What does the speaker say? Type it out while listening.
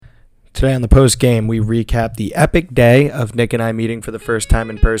Today on the post game, we recap the epic day of Nick and I meeting for the first time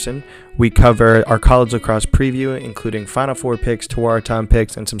in person. We cover our college lacrosse preview, including Final Four picks, Tewaaraton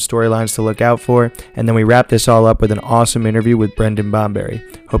picks, and some storylines to look out for. And then we wrap this all up with an awesome interview with Brendan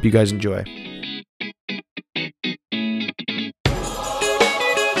Bomberry. Hope you guys enjoy.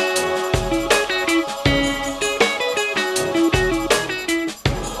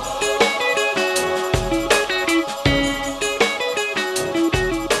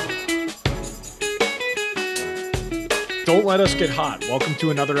 Don't let us get hot. Welcome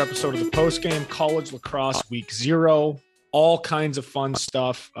to another episode of the postgame college lacrosse week 0. All kinds of fun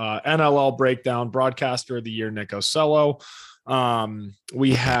stuff. NLL breakdown, broadcaster of the year, Nick Ocello.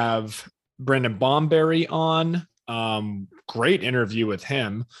 We have Brendan Bomberry on. Great interview with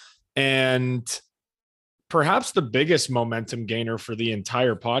him. And perhaps the biggest momentum gainer for the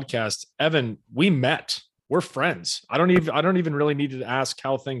entire podcast, Evan, we met. We're friends. I don't even really need to ask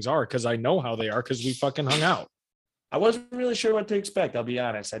how things are because I know how they are because we fucking hung out. I wasn't really sure what to expect. I'll be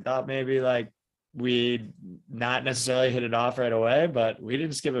honest. I thought maybe we'd not necessarily hit it off right away, but we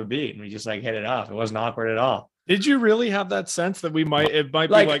didn't skip a beat and we just hit it off. It wasn't awkward at all. Did you really have that sense that it might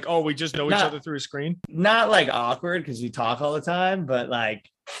be oh, we just know each other through a screen? Not awkward because we talk all the time, but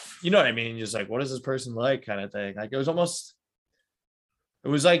you know what I mean? Just what is this person like kind of thing. It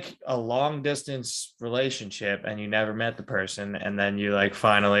was like a long distance relationship and you never met the person. And then you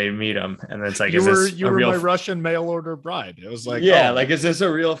finally meet them. And it's you were my Russian mail order bride. It was is this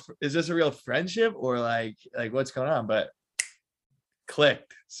a real friendship or what's going on? But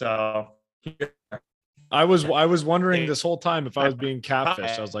clicked. So I was wondering this whole time if I was being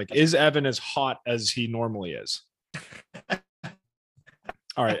catfished. I was like, is Evan as hot as he normally is?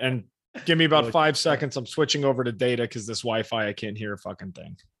 All right. And give me about 5 seconds. I'm switching over to data because this Wi-Fi, I can't hear a fucking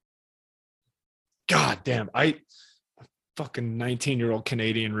thing. God damn. Fucking 19-year-old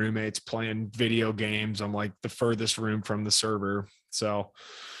Canadian roommates playing video games. I'm the furthest room from the server. So,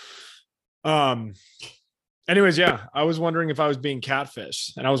 anyways, yeah, I was wondering if I was being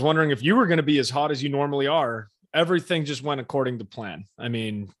catfished and I was wondering if you were going to be as hot as you normally are. Everything just went according to plan. I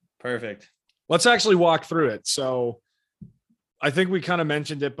mean, perfect. Let's actually walk through it. So I think we kind of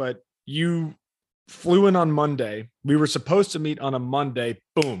mentioned it, but you flew in on Monday. We were supposed to meet on a Monday.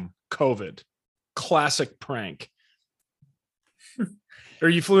 Boom, COVID. Classic prank. Or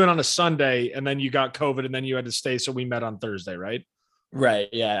you flew in on a Sunday and then you got COVID and then you had to stay. So we met on Thursday, right? Right.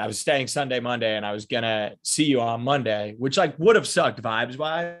 Yeah. I was staying Sunday, Monday, and I was going to see you on Monday, which would have sucked vibes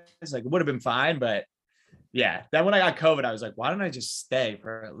wise. It would have been fine. But yeah, then when I got COVID, I was why don't I just stay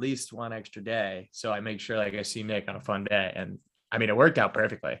for at least one extra day? So I make sure I see Nick on a fun day. And I mean, it worked out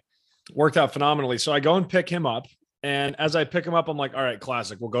perfectly. Worked out phenomenally. So I go and pick him up. And as I pick him up, I'm all right,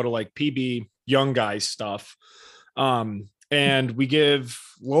 classic. We'll go to PB young guys stuff. And we give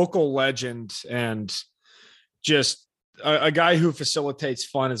local legend and just a guy who facilitates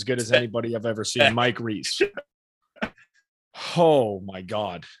fun as good as anybody I've ever seen, Mike Reese. Oh my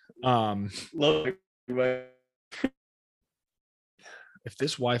God. If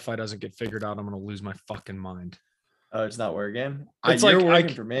this Wi-Fi doesn't get figured out, I'm going to lose my fucking mind. Oh, it's not working. It's you're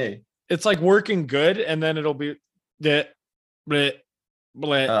working for me. It's working good. And then it'll be that.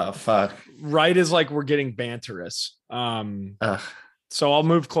 Oh, fuck. Right as we're getting banterous. So I'll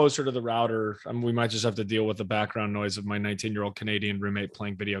move closer to the router. We might just have to deal with the background noise of my 19-year-old Canadian roommate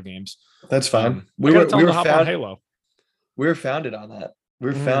playing video games. That's fine. We were on Halo. We were founded on that. We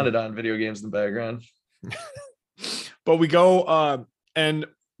were founded on video games in the background. But we go and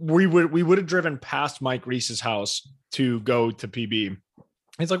we would have driven past Mike Reese's house to go to PB.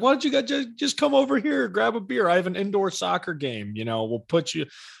 He's like, why don't you guys just come over here, grab a beer? I have an indoor soccer game. We'll put you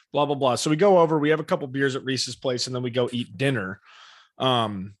blah, blah, blah. So we go over, we have a couple beers at Reese's place, and then we go eat dinner.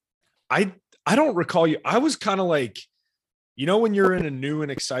 I don't recall you. I was kind of when you're in a new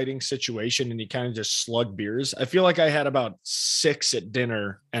and exciting situation and you kind of just slug beers. I feel I had about 6 at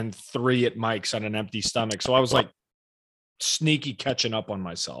dinner and 3 at Mike's on an empty stomach. So I was sneaky catching up on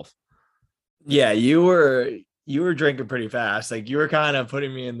myself. Yeah, you were drinking pretty fast. You were kind of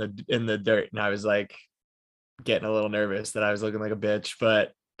putting me in the dirt, and I was getting a little nervous that I was looking like a bitch,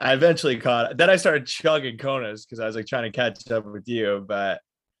 but I eventually caught. Then I started chugging Konas because I was trying to catch up with you. But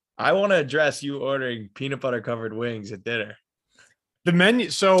I want to address you ordering peanut butter covered wings at dinner. The menu.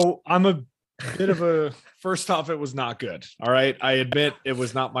 So I'm a bit of a. First off, it was not good. All right, I admit it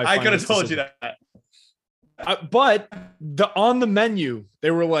was not my. I could have told you that. But on the menu, they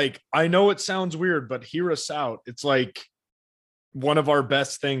were I know it sounds weird, but hear us out. It's one of our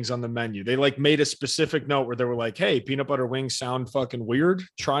best things on the menu. They like made a specific note where they were like, hey, peanut butter wings sound fucking weird.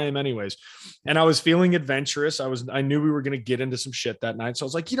 Try them anyways. And I was feeling adventurous. I knew we were going to get into some shit that night. So I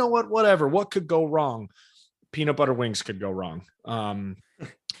was like, you know what, whatever, what could go wrong? Peanut butter wings could go wrong.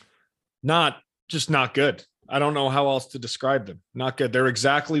 Not good. I don't know how else to describe them. Not good. They're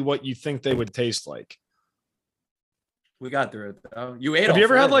exactly what you think they would taste like. We got through it though. You ate. Have you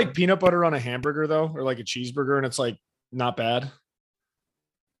ever had like peanut butter on a hamburger though, or like a cheeseburger, and it's like not bad?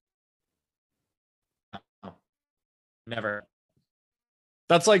 Never.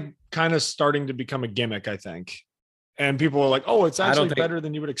 That's like kind of starting to become a gimmick, I think. And people are like, oh, it's actually better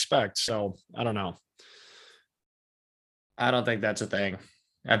than you would expect. So I don't know. I don't think that's a thing.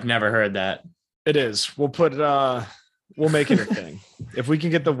 I've never heard that. It is. We'll make it a thing. If we can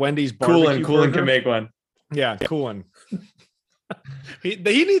get the Wendy's barbecue Coolin can make one. Yeah, Coolin.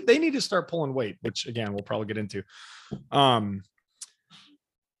 They need to start pulling weight, which again we'll probably get into. But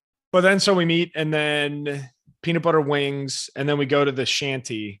then so we meet, and then peanut butter wings, and then we go to the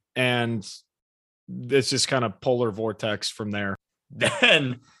shanty, and it's just kind of polar vortex from there.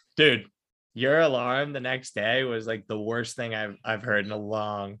 Then, dude, your alarm the next day was like the worst thing I've heard in a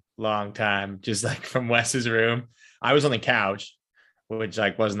long time. Just like from Wes's room, I was on the couch, which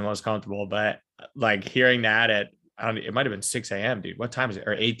like wasn't the most comfortable, but like hearing that it might have been 6 a.m. dude. What time is it?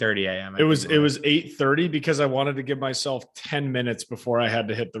 Or 8:30 a.m. It was 8:30 because I wanted to give myself 10 minutes before I had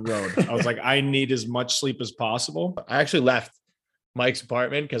to hit the road. I was like, I need as much sleep as possible. I actually left Mike's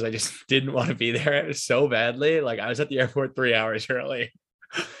apartment because I just didn't want to be there so badly. Like I was at the airport 3 hours early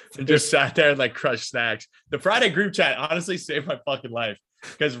and just sat there and like crushed snacks. The Friday group chat honestly saved my fucking life.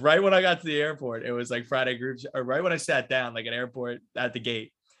 Because right when I got to the airport, it was like Friday group chat, or right when I sat down, like at airport at the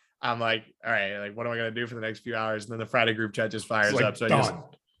gate, I'm like, all right, like, what am I going to do for the next few hours? And then the Friday group chat just fires up. So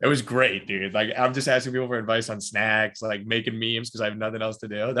it was great, dude. Like, I'm just asking people for advice on snacks, like making memes because I have nothing else to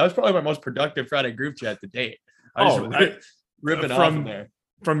do. That was probably my most productive Friday group chat to date. Ripping off in there.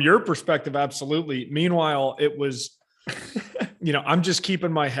 From your perspective, absolutely. Meanwhile, it was, I'm just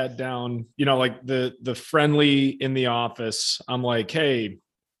keeping my head down, like the friendly in the office. I'm like, hey,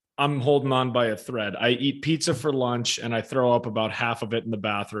 I'm holding on by a thread. I eat pizza for lunch and I throw up about half of it in the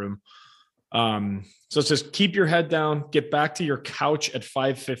bathroom. So it's just keep your head down, get back to your couch at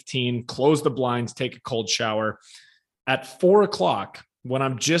 5:15, close the blinds, take a cold shower. At 4:00, when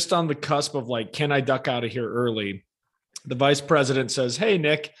I'm just on the cusp of like, can I duck out of here early? The vice president says, hey,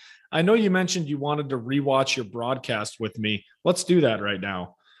 Nick, I know you mentioned you wanted to rewatch your broadcast with me. Let's do that right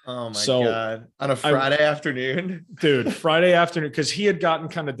now. Oh my God. On a Friday afternoon? Dude, Friday afternoon, because he had gotten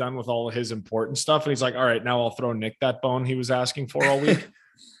kind of done with all of his important stuff. And he's like, all right, now I'll throw Nick that bone he was asking for all week.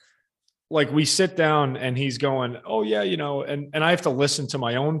 Like we sit down and he's going, oh yeah, and I have to listen to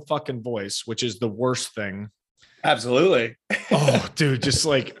my own fucking voice, which is the worst thing. Absolutely. Oh, dude, just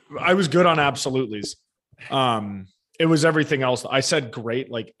like I was good on absolutely's. It was everything else. I said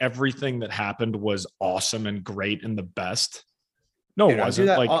great. Like everything that happened was awesome and great and the best. No, it wasn't.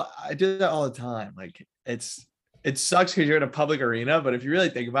 I do that all the time. Like it sucks because you're in a public arena, but if you really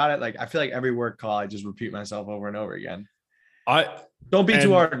think about it, like I feel like every work call, I just repeat myself over and over again. Don't be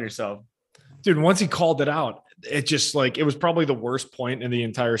too hard on yourself. Dude, once he called it out, it just like, it was probably the worst point in the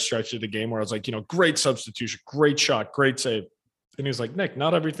entire stretch of the game where I was like, great substitution, great shot, great save. And he was like, Nick,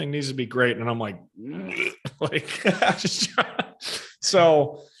 not everything needs to be great. And I'm like,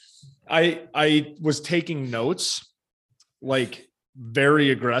 so I was taking notes like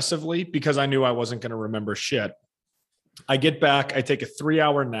very aggressively because I knew I wasn't going to remember shit. I get back, I take a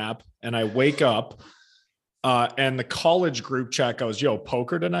 3-hour nap and I wake up and the college group chat goes, yo,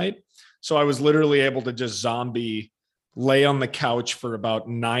 poker tonight. So I was literally able to just zombie lay on the couch for about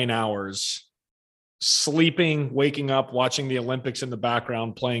 9 hours, sleeping, waking up, watching the Olympics in the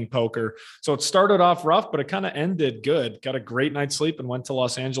background, playing poker. So it started off rough, but it kind of ended good. Got a great night's sleep and went to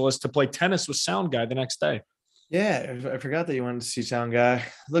Los Angeles to play tennis with Sound Guy the next day. Yeah, I forgot that you wanted to see Sound Guy. It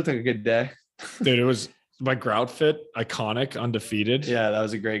looked like a good day. Dude, it was my grout fit, iconic, undefeated. Yeah, that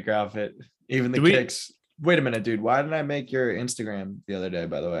was a great grout fit. Even the kicks. Wait a minute, dude. Why didn't I make your Instagram the other day,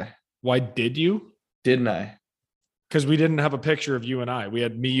 by the way? Why did you? Didn't I? Because we didn't have a picture of you and I. We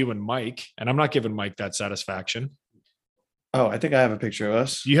had me, you, and Mike, and I'm not giving Mike that satisfaction. Oh, I think I have a picture of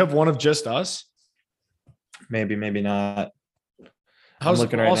us. You have one of just us? Maybe not. I'm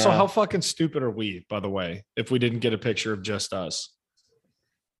looking right now. How fucking stupid are we, by the way, if we didn't get a picture of just us?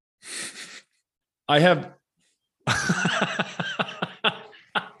 I have.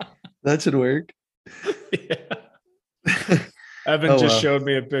 That should work. Yeah. Evan just showed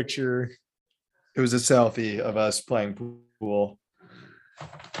me a picture. It was a selfie of us playing pool,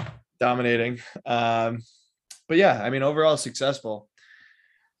 dominating. But but yeah, I mean, overall successful.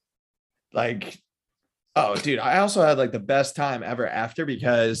 Like, oh, dude, I also had like the best time ever after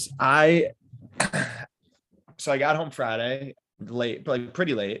because I got home Friday late, like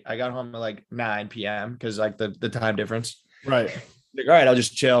pretty late. I got home at like 9 p.m. because like the time difference. Right. Like, all right, I'll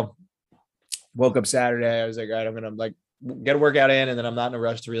just chill. Woke up Saturday. I was like, all right, I'm gonna like get a workout in, and then I'm not in a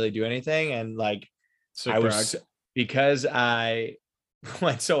rush to really do anything. And like, Sick I was brag. because I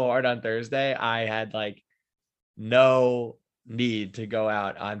went so hard on Thursday, I had like no need to go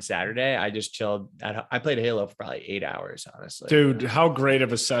out on Saturday. I just chilled. I played Halo for probably 8 hours, honestly. Dude, how great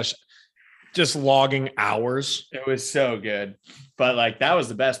of a session. Just logging hours. It was so good. But like that was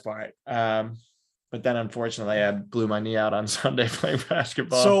the best part. But then unfortunately I blew my knee out on Sunday playing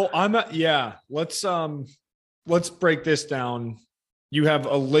basketball. So let's break this down. You have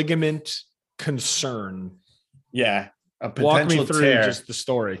a ligament concern. Yeah. A potential Walk me through tear. just the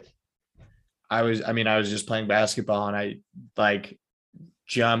story. I was just playing basketball and I like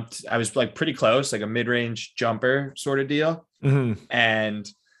jumped. I was like pretty close, like a mid-range jumper sort of deal. Mm-hmm. And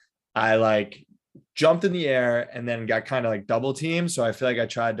I like jumped in the air and then got kind of like double teamed. So I feel like I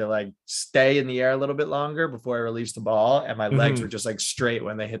tried to like stay in the air a little bit longer before I released the ball. And my legs were just like straight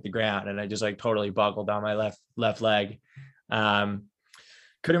when they hit the ground. And I just like totally buckled down my left leg. Couldn't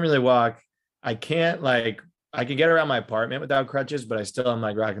really walk. I can get around my apartment without crutches, but I still am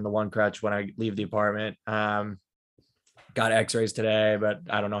like rocking the one crutch when I leave the apartment. Got x-rays today, but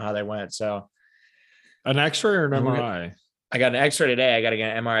I don't know how they went. So an x-ray or an MRI? I got an x-ray today. I got to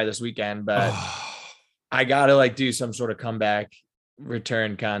get an MRI this weekend, but I got to like do some sort of comeback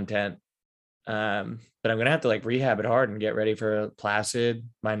return content. But I'm going to have to like rehab it hard and get ready for Placid,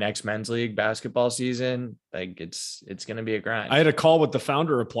 my next men's league basketball season. Like it's going to be a grind. I had a call with the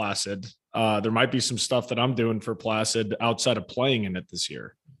founder of Placid. There might be some stuff that I'm doing for Placid outside of playing in it this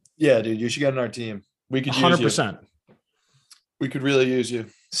year. Yeah, dude, you should get on our team. We could 100%. We could really use you.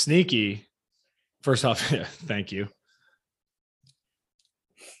 Sneaky. First off, yeah, thank you.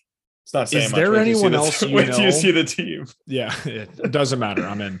 It's not saying Is much. there anyone else you know? Wait till you see the team. Yeah, it doesn't matter.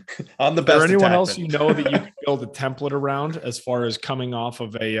 I'm in. I'm the Is best. there anyone else you know that you could build a template around as far as coming off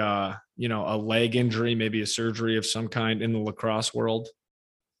of a leg injury, maybe a surgery of some kind in the lacrosse world?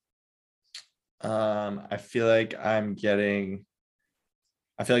 I feel like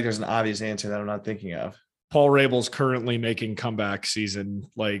there's an obvious answer that I'm not thinking of. Paul Rabel's currently making comeback season,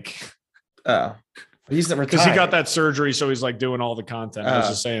 like, he's never because he got that surgery, so he's like doing all the content. I was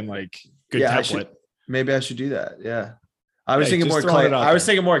just saying, like, good template. Maybe I should do that. Yeah, I was thinking more Clay. I was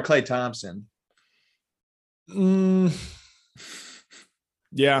thinking more Clay Thompson.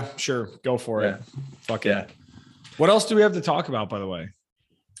 Yeah, sure, go for it. Fuck yeah. What else do we have to talk about, by the way?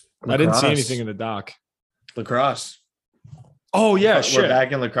 Lacrosse. I didn't see anything in the doc. Lacrosse. Oh yeah, we're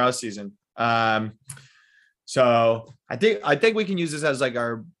back in lacrosse season. So I think we can use this as like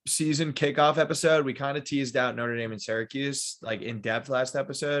our season kickoff episode. We kind of teased out Notre Dame and Syracuse like in depth last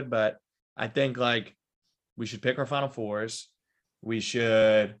episode, but I think like we should pick our Final Fours. We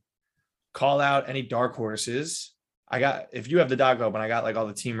should call out any dark horses. If you have the doc open, I got like all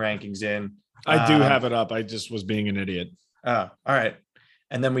the team rankings in. I do have it up. I just was being an idiot. Oh, all right.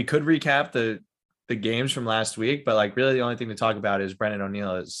 And then we could recap the games from last week, but like really the only thing to talk about is Brennan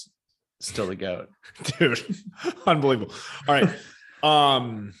O'Neill is still the GOAT. Dude, unbelievable. All right.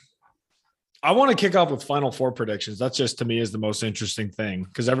 I want to kick off with Final Four predictions. That's just, to me, is the most interesting thing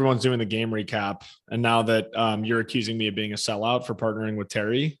because everyone's doing the game recap. And now that you're accusing me of being a sellout for partnering with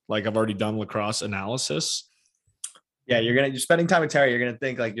Terry, like I've already done lacrosse analysis. Yeah, you're spending time with Terry. You're going to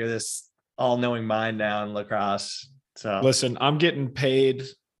think like you're this all-knowing mind now in lacrosse. So listen, I'm getting paid.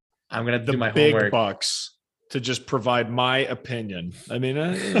 I'm going to do my big homework. Bucks to just provide my opinion. I mean,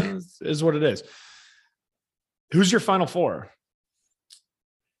 it is what it is. Who's your Final Four?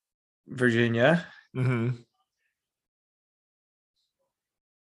 Virginia. Mm-hmm.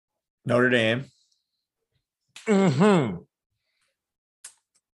 Notre Dame. Mm-hmm.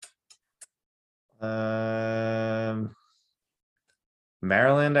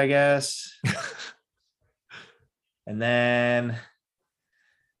 Maryland, I guess. And then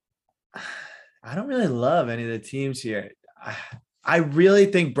I don't really love any of the teams here. I really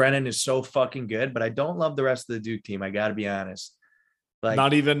think Brennan is so fucking good, but I don't love the rest of the Duke team. I got to be honest. Like,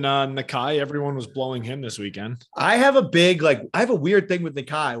 not even Nakai. Everyone was blowing him this weekend. I have a weird thing with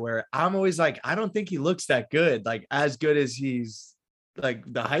Nakai where I'm always like, I don't think he looks that good, like as good as he's like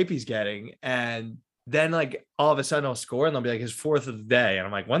the hype he's getting. And then like all of a sudden he'll score and they'll be like his fourth of the day. And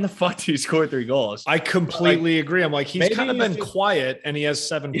I'm like, when the fuck did he score 3 goals? I completely agree. I'm like, he's kind of been quiet and he has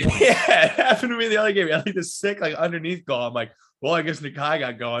 7 points. Yeah, it happened to me the other game. I had like this sick, like underneath goal. I'm like, well, I guess Nakai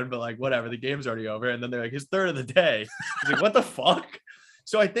got going, but like, whatever, the game's already over. And then they're like, his third of the day. He's like, what the fuck?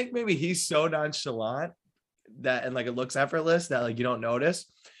 So I think maybe he's so nonchalant that, and like, it looks effortless that like, you don't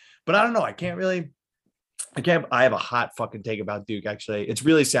notice, but I don't know. I have a hot fucking take about Duke. Actually, it's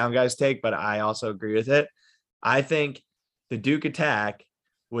really sound guys take, but I also agree with it. I think the Duke attack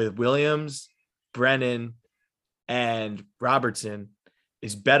with Williams, Brennan, and Robertson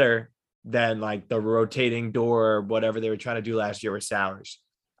is better than like the rotating door or whatever they were trying to do last year with Sowers.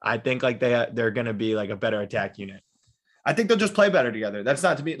 I think like they're going to be like a better attack unit. I think they'll just play better together. That's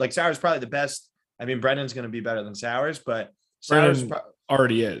not to me. Like Sowers probably the best. I mean, Brennan's going to be better than Sowers, but Sowers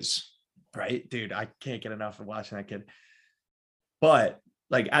already is. Right, dude. I can't get enough of watching that kid. But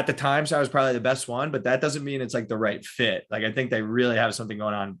like at the time, Sowers probably the best one, but that doesn't mean it's like the right fit. Like I think they really have something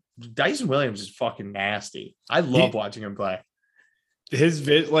going on. Dyson Williams is fucking nasty. I love watching him play.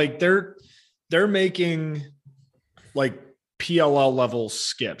 Like they're making like PLL level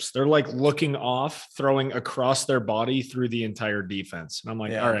skips. They're like looking off, throwing across their body through the entire defense. And I'm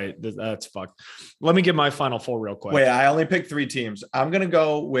like, all right, that's fucked. Let me get my final four real quick. Wait, I only picked 3 teams. I'm gonna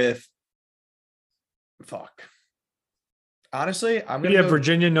go with honestly, I'm gonna have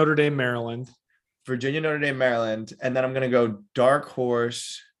Virginia, Notre Dame, Maryland. And then I'm gonna go dark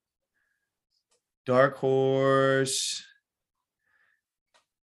horse. I'm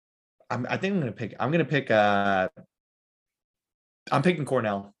picking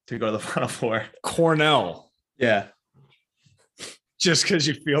Cornell to go to the Final Four. Cornell. Yeah. Just because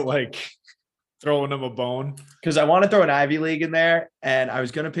you feel like throwing them a bone. Because I want to throw an Ivy League in there, and I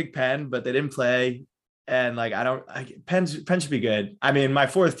was gonna pick Penn, but they didn't play. And like Penn should be good. I mean, my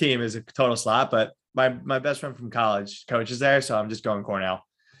 4th team is a total slot, but my best friend from college coaches there, so I'm just going Cornell.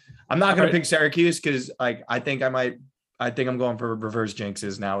 I'm not going to pick Syracuse because like I think I'm going for reverse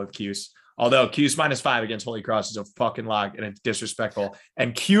jinxes now with Cuse. Although Cuse -5 against Holy Cross is a fucking lock and it's disrespectful.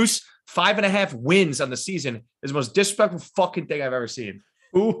 And Cuse 5.5 wins on the season is the most disrespectful fucking thing I've ever seen.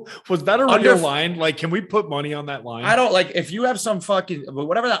 Ooh, was that a real line? Like, can we put money on that line? I don't like if you have some fucking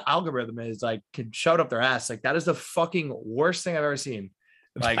whatever that algorithm is, like can shove it up their ass. Like that is the fucking worst thing I've ever seen.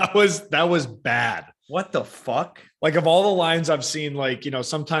 Like that was bad. What the fuck? Like of all the lines I've seen, like,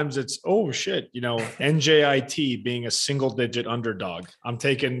 sometimes it's, oh shit, NJIT being a single digit underdog. I'm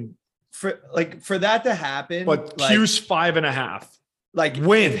taking for that to happen. But Cuse 5.5 like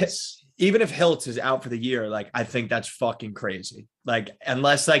wins. Even if Hiltz is out for the year, like I think that's fucking crazy. Like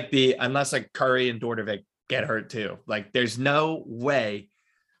unless Curry and Dordovic get hurt too. Like there's no way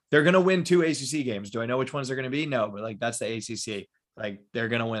they're gonna win 2 ACC games. Do I know which ones they're gonna be? No, but like that's the ACC. Like they're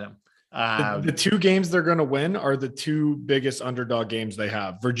gonna win them. The 2 games they're gonna win are the 2 biggest underdog games they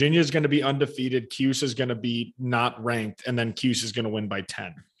have. Virginia is gonna be undefeated. Cuse is gonna be not ranked, and then Cuse is gonna win by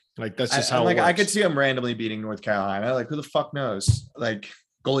 10. Like that's just how. Like I could see them randomly beating North Carolina. Like who the fuck knows? Like.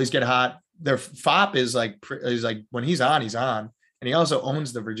 Goalies get hot. Their FOP is like when he's on, and he also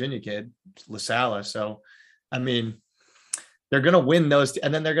owns the Virginia kid, LaSalle. So, I mean, they're gonna win those,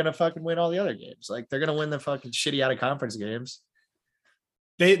 and then they're gonna fucking win all the other games. Like they're gonna win the fucking shitty out of conference games.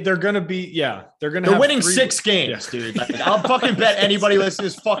 They're gonna be they're winning 6 games, dude. Like, I'll fucking bet anybody listening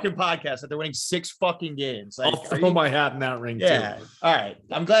to this fucking podcast that they're winning 6 fucking games. Like, I'll throw my hat in that ring too. All right.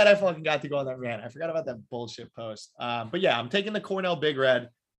 I'm glad I fucking got to go on that rant. I forgot about that bullshit post. But yeah, I'm taking the Cornell Big Red.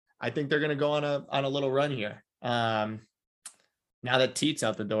 I think they're gonna go on a little run here. Now that Teet's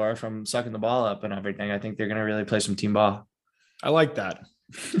out the door from sucking the ball up and everything, I think they're gonna really play some team ball. I like that.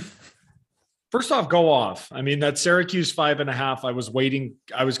 First off, go off. I mean, that Syracuse 5.5,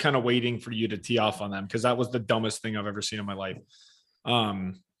 I was kind of waiting for you to tee off on them because that was the dumbest thing I've ever seen in my life.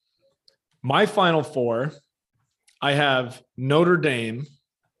 My final 4, I have Notre Dame,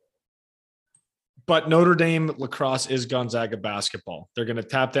 but Notre Dame lacrosse is Gonzaga basketball. They're going to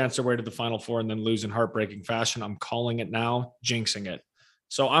tap dance their way to the Final Four and then lose in heartbreaking fashion. I'm calling it now, jinxing it.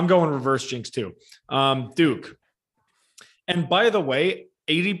 So I'm going reverse jinx too. Duke. And by the way,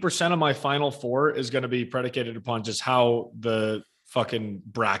 80% of my Final Four is going to be predicated upon just how the fucking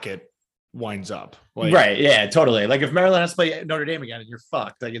bracket winds up. Like, right. Yeah, totally. Like if Maryland has to play Notre Dame again, you're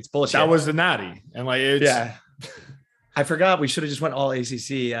fucked. Like it's bullshit. That was the natty. And like, it's, yeah. I forgot we should have just went all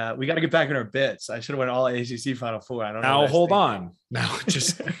ACC. We got to get back in our bits. I should have went all ACC Final Four. I don't know. Now hold on. Now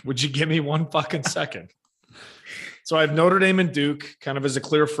just would you give me one fucking second? So I have Notre Dame and Duke kind of as a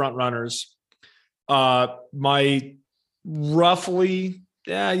clear front runners. My roughly,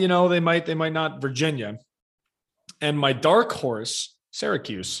 they might not, Virginia. And my dark horse,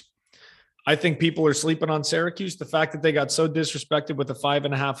 Syracuse. I think people are sleeping on Syracuse. The fact that they got so disrespected with the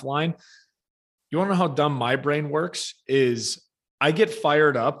 5.5 line. You want to know how dumb my brain works? Is I get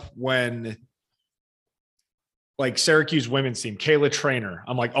fired up when like Syracuse women's team, Kayla Trainer.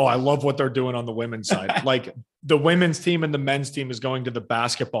 I'm like, oh, I love what they're doing on the women's side. Like the women's team and the men's team is going to the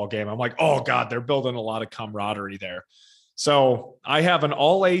basketball game. I'm like, oh God, they're building a lot of camaraderie there. So I have an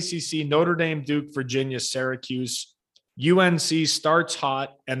all ACC, Notre Dame, Duke, Virginia, Syracuse. UNC starts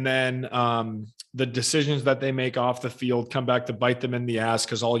hot, and then the decisions that they make off the field come back to bite them in the ass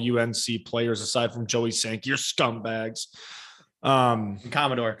because all UNC players, aside from Joey Sankey, are scumbags.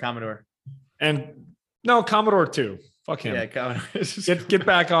 Commodore. And no, Commodore too. Fuck him. Yeah, Commodore. Get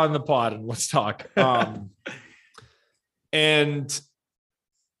back on the pod and let's talk. And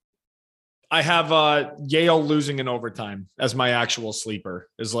I have Yale losing in overtime as my actual sleeper.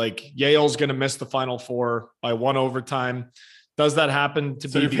 Is like Yale's going to miss the Final Four by one overtime. Does that happen to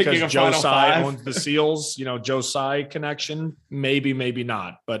be because Joe Tsai owns the Seals? You know, Joe Tsai connection? Maybe, maybe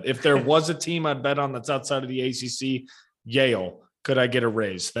not. But if there was a team I'd bet on that's outside of the ACC, Yale. Could I get a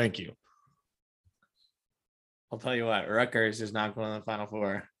raise? Thank you. I'll tell you what, Rutgers is not going to the Final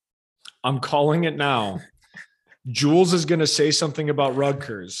Four. I'm calling it now. Jules is going to say something about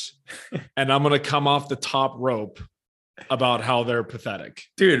Rutgers, and I'm going to come off the top rope about how they're pathetic.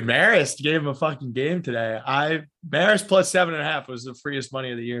 Dude, Marist gave him a fucking game today. Marist plus 7.5 was the freest money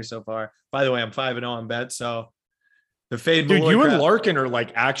of the year so far. By the way, I'm 5-0 on bet, so the Fade Dude, Malloy you crowd, and Larkin are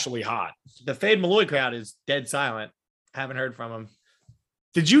like actually hot. The Fade Malloy crowd is dead silent. Haven't heard from him.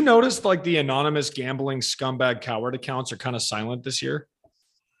 Did you notice like the anonymous gambling scumbag coward accounts are kind of silent this year?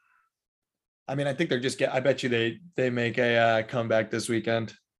 I mean, I think they're just I bet you they make a comeback this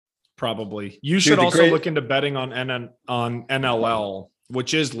weekend. Probably. You should also look into betting on NLL,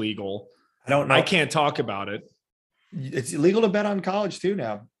 which is legal. I don't know. I can't talk about it. It's illegal to bet on college too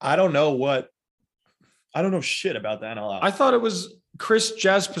now. I don't know shit about the NLL. I thought it was Chris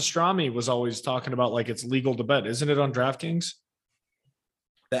Jazz Pastrami was always talking about like it's legal to bet. Isn't it on DraftKings?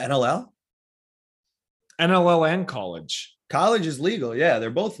 The NLL? NLL and college. College is legal. Yeah, they're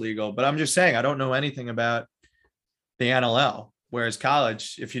both legal. But I'm just saying, I don't know anything about the NLL. Whereas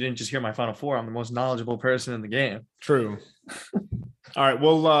college, if you didn't just hear my Final Four, I'm the most knowledgeable person in the game. True. All right.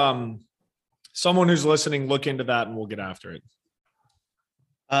 Well, someone who's listening, look into that and we'll get after it.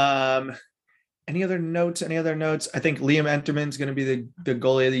 Any other notes? I think Liam Enterman's going to be the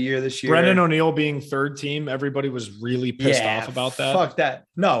goalie of the year this year. Brennan O'Neill being third team. Everybody was really pissed off about that. Fuck that.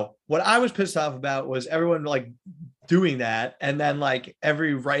 No, what I was pissed off about was everyone like doing that. And then like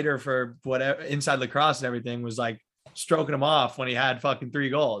every writer for whatever Inside Lacrosse and everything was like stroking him off when he had fucking 3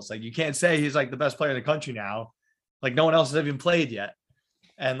 goals. Like you can't say he's like the best player in the country now. Like no one else has even played yet.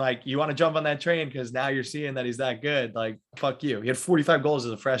 And like, you want to jump on that train because now you're seeing that he's that good. Like, fuck you. He had 45 goals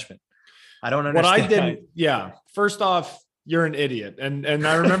as a freshman. I don't understand. What I didn't, yeah. First off, you're an idiot. And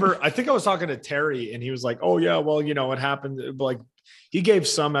I remember, I think I was talking to Terry and he was like, oh yeah, well, you know, it happened. Like he gave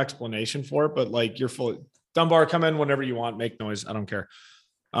some explanation for it, but like you're full. Dunbar, come in whenever you want, make noise. I don't care.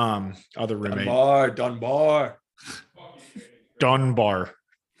 Other roommate. Dunbar.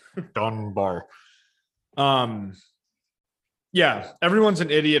 Yeah, everyone's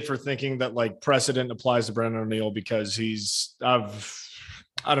an idiot for thinking that like precedent applies to Brennan O'Neill because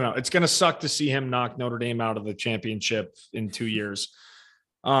I don't know. It's going to suck to see him knock Notre Dame out of the championship in 2 years.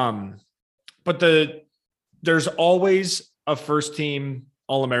 But there's always a first team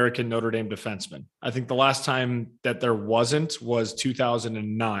All-American Notre Dame defenseman. I think the last time that there wasn't was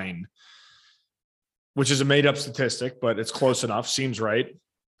 2009, which is a made up statistic, but it's close enough. Seems right.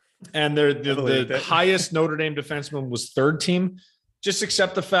 And the highest Notre Dame defenseman was third team. Just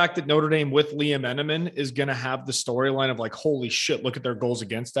accept the fact that Notre Dame with Liam Enneman is going to have the storyline of like, holy shit, look at their goals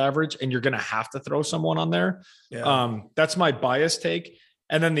against average. And you're going to have to throw someone on there. Yeah. That's my bias take.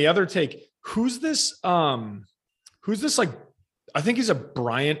 And then the other take, who's this like, I think he's a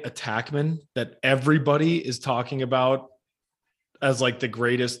Bryant attackman that everybody is talking about as like the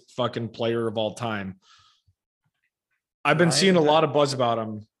greatest fucking player of all time. I've been seeing a lot of buzz about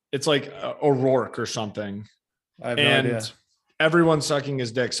him. It's like O'Rourke or something. I have no idea. Everyone's sucking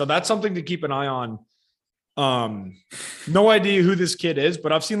his dick. So that's something to keep an eye on. No idea who this kid is,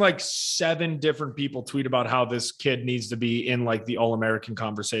 but I've seen like 7 different people tweet about how this kid needs to be in like the All-American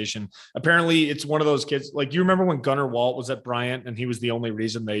conversation. Apparently it's one of those kids. Like you remember when Gunnar Walt was at Bryant and he was the only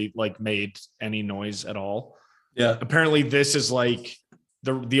reason they like made any noise at all. Yeah. Apparently this is like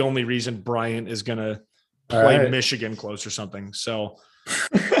the only reason Bryant is going to play Michigan close or something. So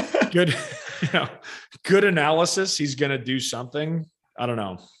good, good analysis. He's going to do something. I don't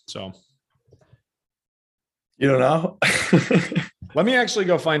know. So you don't know? Let me actually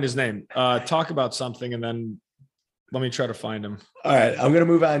go find his name. Talk about something and then let me try to find him. All right. I'm going to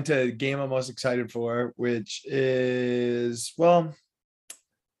move on to the game I'm most excited for, which is, well,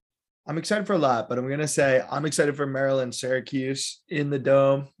 I'm excited for a lot, but I'm gonna say I'm excited for Maryland, Syracuse in the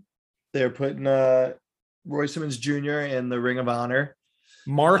Dome. They're putting Roy Simmons Jr. in the Ring of Honor.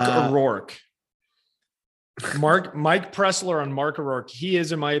 Mark O'Rourke. Mike Pressler on Mark O'Rourke. He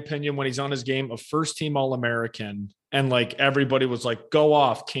is, in my opinion, when he's on his game, a first-team All-American. And like everybody was like, "Go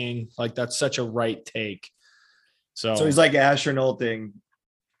off, King!" Like that's such a right take. So he's like Asher Nolting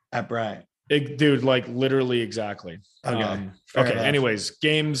at Bryant. Dude, like literally exactly. Okay. Okay. Anyways,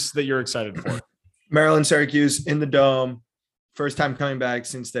 games that you're excited for. Maryland, Syracuse in the Dome. First time coming back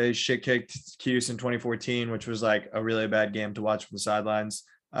since they shit kicked Cuse in 2014, which was like a really bad game to watch from the sidelines.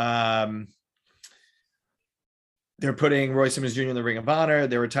 They're putting Roy Simmons Jr. in the Ring of Honor.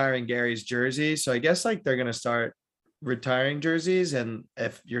 They're retiring Gary's jersey. So I guess like they're going to start retiring jerseys. And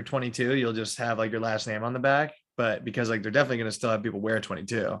if you're 22, you'll just have like your last name on the back. But because like they're definitely going to still have people wear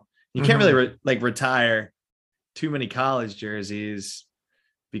 22. You can't really retire too many college jerseys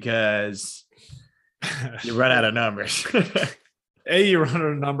because you run out of numbers. A, you run out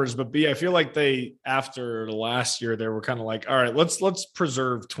of numbers, but B, I feel like they, after the last year, they were kind of like, all right, let's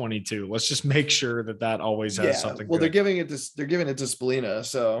preserve 22. Let's just make sure that always has something. Well, good. they're giving it to Spalina.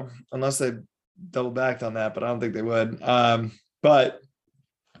 So unless they double backed on that, but I don't think they would. But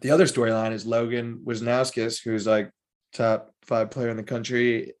the other storyline is Logan Wisnauskas, who's like top 5 player in the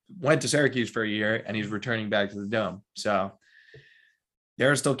country, went to Syracuse for a year and he's returning back to the Dome. So there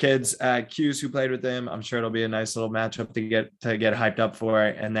are still kids at Cuse who played with him. I'm sure it'll be a nice little matchup to get hyped up for.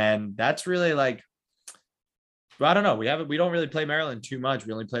 And then that's really like, well, I don't know. We don't really play Maryland too much.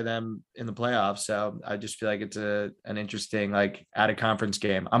 We only play them in the playoffs. So I just feel like it's an interesting like out of conference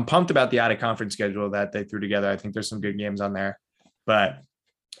game. I'm pumped about the out of conference schedule that they threw together. I think there's some good games on there, but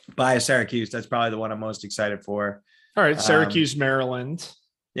by Syracuse, that's probably the one I'm most excited for. All right. Syracuse, Maryland.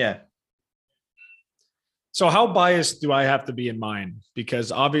 Yeah. So how biased do I have to be in mine?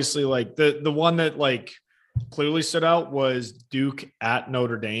 Because obviously like the one that like clearly stood out was Duke at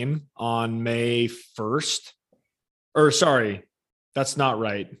Notre Dame on May 1st. Or sorry, that's not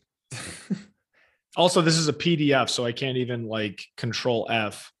right. Also, this is a PDF, so I can't even like control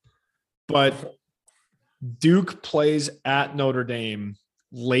F. But Duke plays at Notre Dame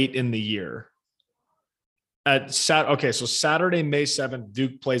late in the year. So Saturday, May 7th,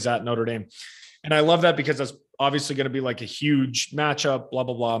 Duke plays at Notre Dame. And I love that because that's obviously going to be like a huge matchup, blah,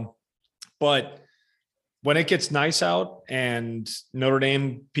 blah, blah. But when it gets nice out and Notre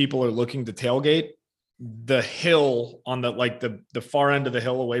Dame people are looking to tailgate, the hill on the far end of the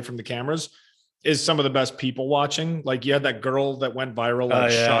hill away from the cameras is some of the best people watching. Like you had that girl that went viral,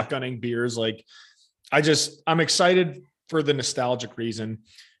 shotgunning beers. Like I'm excited for the nostalgic reason.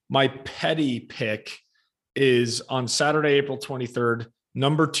 My petty pick is on Saturday, April 23rd,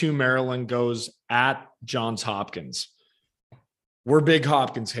 number 2 Maryland goes at Johns Hopkins. We're big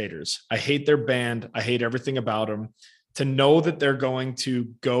Hopkins haters. I hate their band. I hate everything about them. To know that they're going to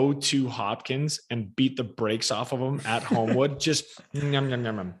go to Hopkins and beat the brakes off of them at Homewood, just yum, yum, yum,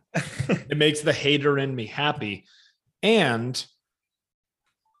 yum. It makes the hater in me happy. And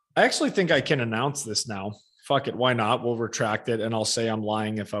I actually think I can announce this now. Fuck it. Why not? We'll retract it. And I'll say I'm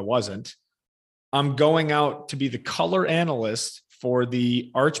lying if I wasn't. I'm going out to be the color analyst for the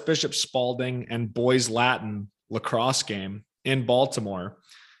Archbishop Spalding and Boys Latin lacrosse game in Baltimore.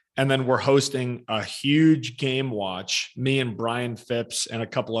 And then we're hosting a huge game watch, me and Brian Phipps and a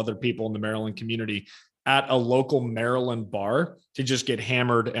couple other people in the Maryland community at a local Maryland bar to just get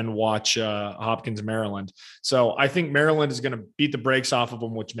hammered and watch Hopkins, Maryland. So I think Maryland is going to beat the brakes off of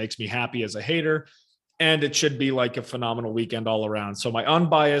them, which makes me happy as a hater. And it should be like a phenomenal weekend all around. So my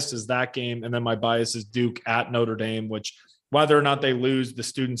unbiased is that game. And then my bias is Duke at Notre Dame, which whether or not they lose, the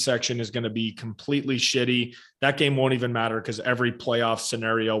student section is going to be completely shitty. That game won't even matter because every playoff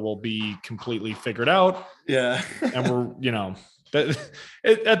scenario will be completely figured out. Yeah. And we're,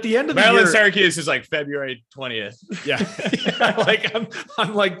 at the end of the Maryland, year, Syracuse is like February 20th. Yeah. Like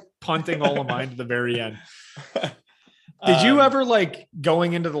I'm like punting all of mine to the very end. Did you ever like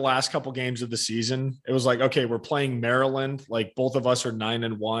going into the last couple games of the season? It was like, okay, we're playing Maryland. Like both of us are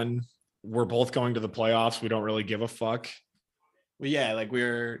 9-1. We're both going to the playoffs. We don't really give a fuck. Well, yeah, like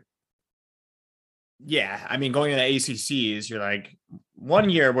I mean, going into ACCs, you're like, one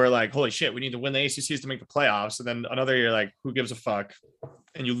year we're like, holy shit, we need to win the ACCs to make the playoffs. And then another year, like, who gives a fuck?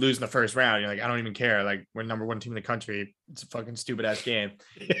 And you lose in the first round. You're like, I don't even care. Like, we're number 1 team in the country. It's a fucking stupid ass game.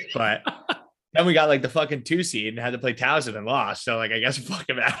 But then we got like the fucking 2 seed and had to play Towson and lost. So like, I guess it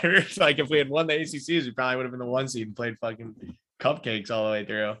fucking matters. Like if we had won the ACCs, we probably would have been the 1 seed and played fucking cupcakes all the way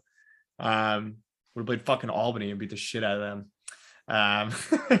through. Would have played fucking Albany and beat the shit out of them.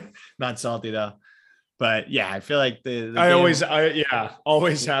 Not salty though. But yeah, I feel like the I game-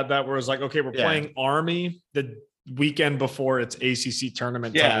 always had that where it was like, okay, we're Yeah. playing Army the weekend before it's ACC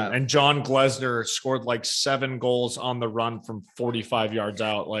tournament Yeah. time, and John Glesner scored like 7 goals on the run from 45 yards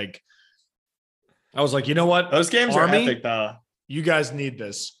out. Like, I was like, you know what? those games Army, are epic though. you guys need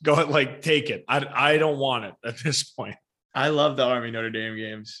this. Go ahead, like, take it. I don't want it at this point. I love the Army Notre Dame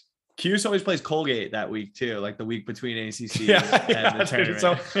games. Cuse always plays Colgate that week too, like the week between ACC and the dude, tournament.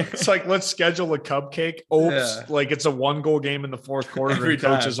 so it's like, let's schedule a cupcake. Oops, Yeah. like it's a 1-goal game in the fourth quarter. Every and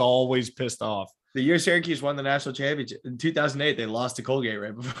coach time. is always pissed off. The year Syracuse won the national championship in 2008, they lost to Colgate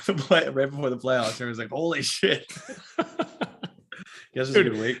right before the playoffs. And it was like, holy shit. Guess it's a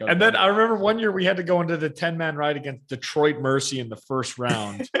good week. And then I remember one year we had to go into the 10-man ride against Detroit Mercy in the first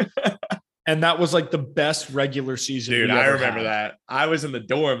round. And that was like the best regular season. Dude, we I ever remember had. that. I was in the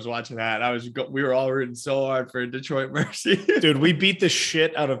dorms watching that. We were all rooting so hard for Detroit Mercy. Dude, we beat the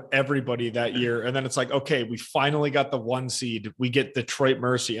shit out of everybody that year. And then it's like, okay, we finally got the 1 seed. We get Detroit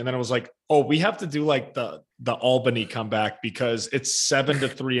Mercy. And then it was like, oh, we have to do like the Albany comeback because it's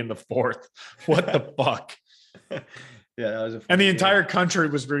 7-3 in the fourth. What the fuck? Yeah, that was And the entire country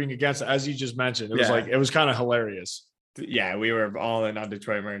was rooting against it, as you just mentioned. It was like, it was kind of hilarious. Yeah, we were all in on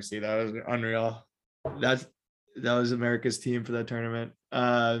Detroit Mercy. That was unreal. That was America's team for that tournament.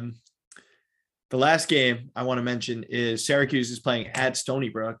 The last game I want to mention is Syracuse is playing at Stony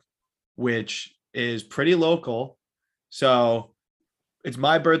Brook, which is pretty local. So it's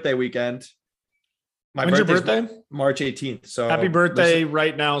my birthday weekend. When's your birthday? March 18th. So happy birthday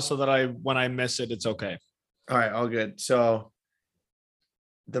right now, so that when I miss it, it's okay. All right, all good. So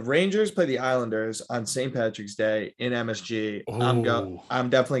the Rangers play the Islanders on St. Patrick's Day in MSG. I'm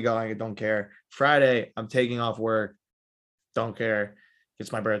definitely going. I don't care. Friday, I'm taking off work. Don't care.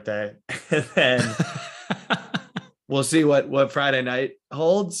 It's my birthday. And then we'll see what Friday night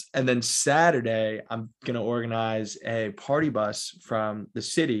holds. And then Saturday, I'm going to organize a party bus from the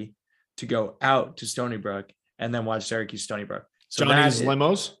city to go out to Stony Brook and then watch Syracuse Stony Brook. So Johnny's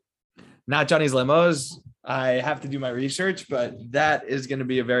Limos? Not Johnny's Limos. I have to do my research, but that is going to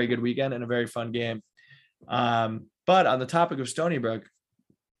be a very good weekend and a very fun game. But on the topic of Stony Brook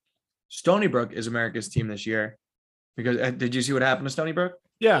is America's team this year. Because did you see what happened to Stony Brook?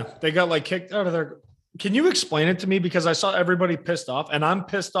 Yeah, they got like kicked out of their. Can you explain it to me? Because I saw everybody pissed off, and I'm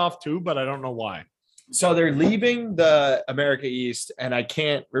pissed off too, but I don't know why. So they're leaving the America East, and I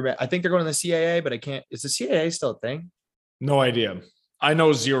can't remember. I think they're going to the CAA, but I can't. Is the CAA still a thing? No idea. I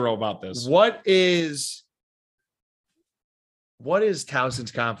know zero about this. What is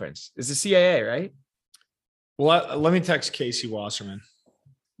Towson's conference? It's the CAA, right? Well, let me text Casey Wasserman.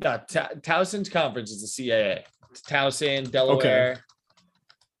 No, Towson's conference is the CAA. It's Towson, Delaware. Okay.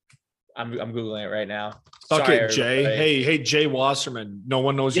 I'm Googling it right now. Fuck it, Jay. Hey, Jay Wasserman. No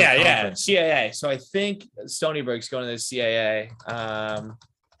one knows your conference. CAA. So I think Stony Brook's going to the CAA. I'm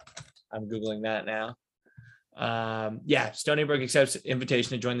Googling that now. Stony Brook accepts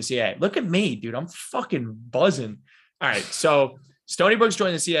invitation to join the CAA. Look at me, dude. I'm fucking buzzing. All right. So Stony Brook's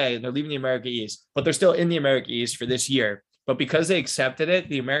joining the CAA and they're leaving the America East, but they're still in the America East for this year. But because they accepted it,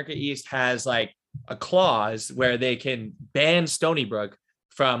 the America East has like a clause where they can ban Stony Brook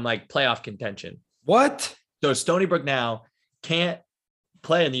from like playoff contention. What? So Stony Brook now can't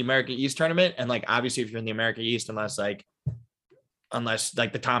play in the America East tournament. And like, obviously if you're in the America East, unless like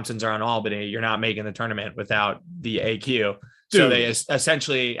the Thompsons are on Albany, you're not making the tournament without the AQ. Dude. So they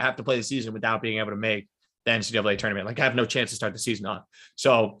essentially have to play the season without being able to make the NCAA tournament. Like I have no chance to start the season off.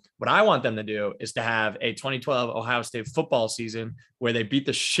 So what I want them to do is to have a 2012 Ohio State football season where they beat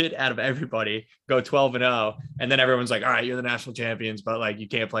the shit out of everybody, go 12-0. And then everyone's like, all right, you're the national champions, but like you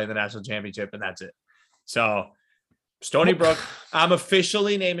can't play in the national championship and that's it. So Stony Brook, I'm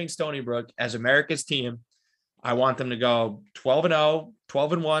officially naming Stony Brook as America's team. I want them to go 12-0,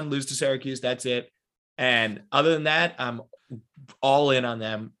 12-1, lose to Syracuse. That's it. And other than that, I'm all in on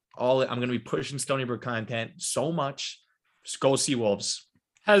them. I'm going to be pushing Stony Brook content so much. Just go Seawolves.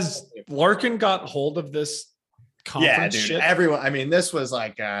 Has Larkin got hold of this conference shit? Everyone. I mean, this was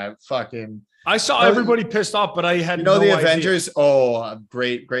like fucking. I saw everybody pissed off, but I had the Avengers. Oh,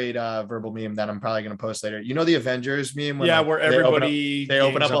 great verbal meme that I'm probably going to post later. You know the Avengers meme? Where everybody they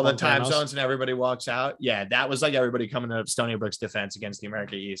open up all the time zones and everybody walks out. Yeah, that was like everybody coming to Stony Brook's defense against the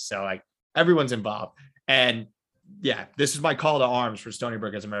America East. So like everyone's involved. And yeah, this is my call to arms for Stony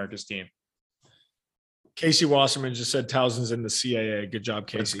Brook as America's team. Casey Wasserman just said Towson's in the CAA. Good job,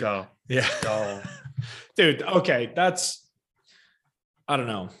 Casey. Let's go. Yeah. Go. Dude, okay. I don't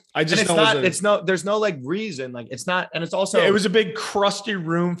know. I just And it's know not, it's no, there's no like reason. Like it's not, and it's also, yeah, it was a big crusty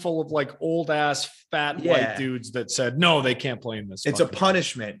room full of like old ass fat white dudes that said, no, they can't play in this. It's a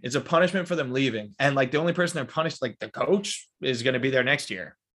punishment. It's a punishment for them leaving. And like the only person they're punished, like the coach is going to be there next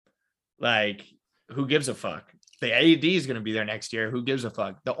year. Like who gives a fuck? The AD is going to be there next year. Who gives a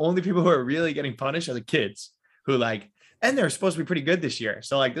fuck? The only people who are really getting punished are the kids who like, and they're supposed to be pretty good this year.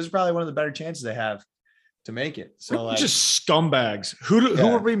 So like, this is probably one of the better chances they have to make it. So like, just scumbags. Who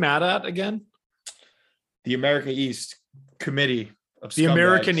are we mad at again? The America East committee of the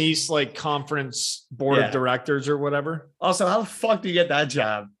American East like conference board of directors or whatever. Also, how the fuck do you get that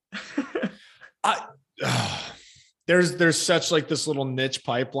job? There's such like this little niche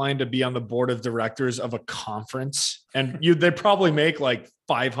pipeline to be on the board of directors of a conference, and they probably make like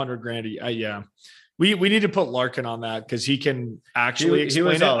 500 grand. Yeah. We need to put Larkin on that because he can actually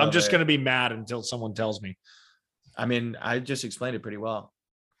explain it. I'm just going to be mad until someone tells me. I mean, I just explained it pretty well.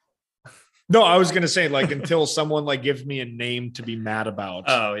 No, I was going to say like until someone like gives me a name to be mad about.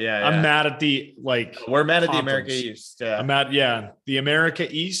 Oh yeah. I'm mad at the like. We're mad at the America East. Yeah. I'm mad. Yeah. The America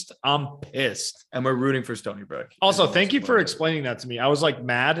East. I'm pissed. And we're rooting for Stony Brook. Also, thank you for explaining that to me. I was like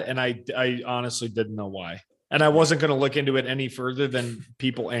mad and I honestly didn't know why. And I wasn't going to look into it any further than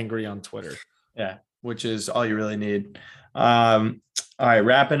people angry on Twitter. Yeah. Which is all you really need. All right,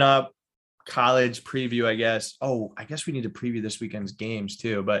 wrapping up college preview, I guess. Oh, I guess we need to preview this weekend's games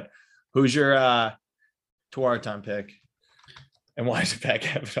too. But who's your Tewaaraton pick? And why is it Pat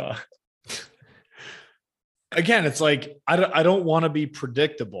Kavanaugh? Again, it's like I don't want to be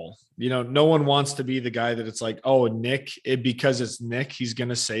predictable. You know, no one wants to be the guy that it's like, oh, Nick, because it's Nick, he's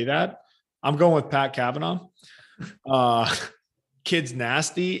gonna say that. I'm going with Pat Kavanaugh. Kid's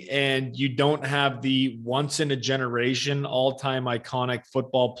nasty, and you don't have the once in a generation all-time iconic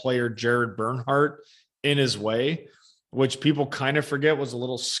football player Jared Bernhardt in his way, which people kind of forget was a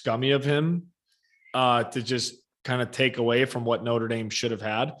little scummy of him to just kind of take away from what Notre Dame should have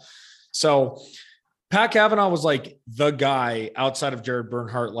had. So Pat Kavanaugh was like the guy outside of Jared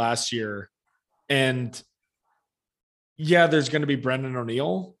Bernhardt last year. And yeah, there's going to be Brennan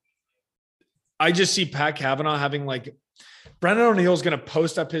O'Neill. I just see Pat Kavanaugh having like Brennan O'Neill is going to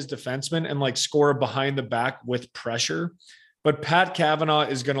post up his defenseman and like score behind the back with pressure. But Pat Kavanaugh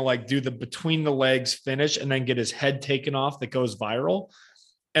is going to like do the between the legs finish and then get his head taken off that goes viral.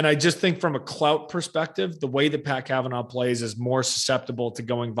 And I just think from a clout perspective, the way that Pat Kavanaugh plays is more susceptible to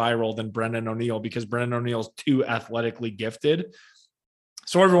going viral than Brennan O'Neill because Brennan O'Neill's too athletically gifted.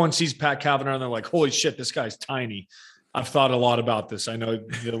 So everyone sees Pat Kavanaugh and they're like, holy shit, this guy's tiny. I've thought a lot about this. I know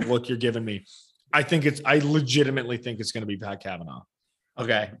the look you're giving me. I legitimately think it's going to be Pat Kavanaugh.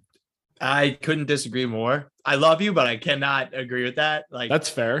 Okay. I couldn't disagree more. I love you, but I cannot agree with that. Like that's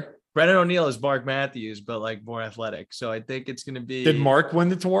fair. Brennan O'Neill is Mark Matthews, but like more athletic. So I think it's going to be. Did Mark win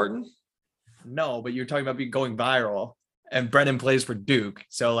the Tewaaraton? No, but you're talking about going viral. And Brennan plays for Duke.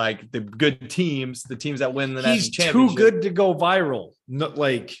 So like the good teams, the teams that win the national championship. He's too good to go viral. No,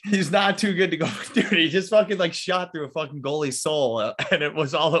 like he's not too good to go. Dude, he just fucking like shot through a fucking goalie's soul and it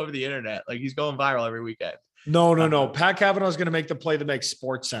was all over the internet. Like he's going viral every weekend. No. Pat Kavanaugh is going to make the play that makes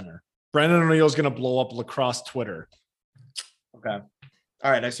Sports Center. Brennan O'Neill is going to blow up Lacrosse Twitter. Okay.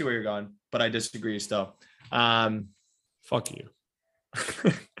 All right. I see where you're going, but I disagree still. Fuck you.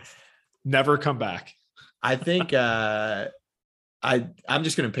 Never come back. I think I'm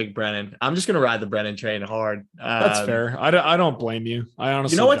just gonna pick Brennan. I'm just gonna ride the Brennan train hard. That's fair. I don't blame you. I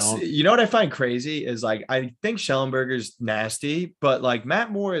honestly don't. You know what I find crazy is like I think Schellenberger's nasty, but like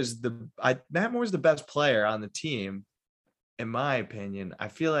Matt Moore is the best player on the team, in my opinion. I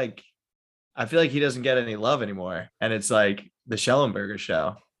feel like he doesn't get any love anymore, and it's like the Schellenberger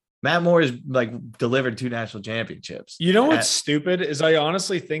show. Matt Moore is like delivered 2 national championships. You know what's stupid is I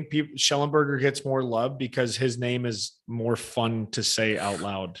honestly think Schellenberger gets more love because his name is more fun to say out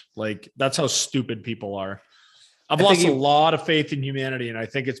loud. Like that's how stupid people are. I've lost a lot of faith in humanity, and I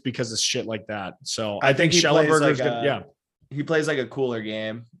think it's because of shit like that. So I think Schellenberger's good. Yeah, he plays like a cooler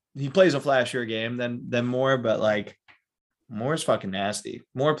game. He plays a flashier game than Moore, but like Moore's fucking nasty.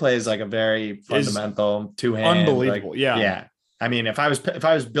 Moore plays like a very fundamental two-hand. Unbelievable. Like, yeah. I mean, if I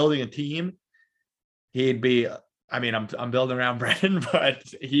was building a team, he'd be. I mean, I'm building around Brennan, but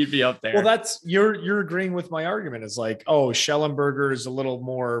he'd be up there. Well, that's you're agreeing with my argument. It's like, oh, Schellenberger is a little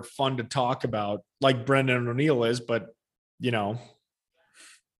more fun to talk about, like Brendan O'Neill is, but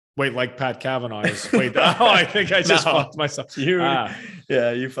like Pat Kavanaugh is. I think I just fucked myself. You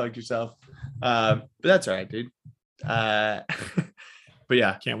fucked yourself. But that's all right, dude. But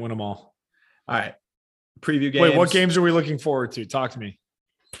yeah, can't win them all. All right. Preview games. Wait, what games are we looking forward to? Talk to me.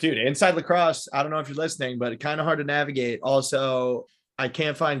 Dude, Inside Lacrosse, I don't know if you're listening, but kind of hard to navigate. Also, I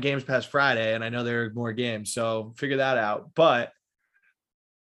can't find games past Friday, and I know there are more games, so figure that out. But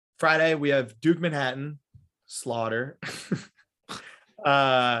Friday we have Duke Manhattan, Slaughter,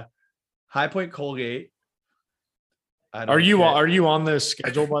 High Point Colgate. Are you on the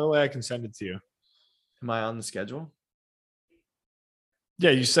schedule, by the way? I can send it to you. Am I on the schedule?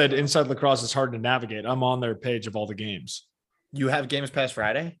 Yeah, you said Inside Lacrosse is hard to navigate. I'm on their page of all the games. You have games past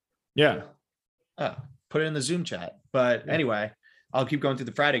Friday? Yeah. Oh, put it in the Zoom chat. But anyway, I'll keep going through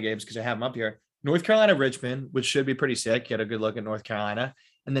the Friday games because I have them up here. North Carolina, Richmond, which should be pretty sick. Get a good look at North Carolina.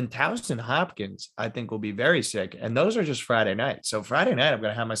 And then Towson Hopkins, I think will be very sick. And those are just Friday night. So Friday night, I'm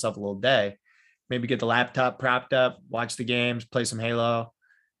going to have myself a little day. Maybe get the laptop propped up, watch the games, play some Halo.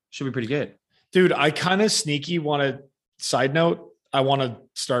 Should be pretty good. Dude, I kind of sneaky want to side note. I want to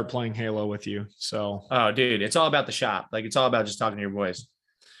start playing Halo with you. So, oh, dude, it's all about the shop. Like, it's all about just talking to your boys.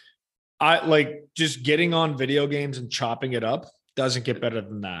 I like just getting on video games and chopping it up doesn't get better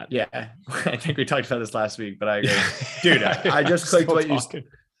than that. Yeah. I think we talked about this last week, but I agree. Dude, I just clicked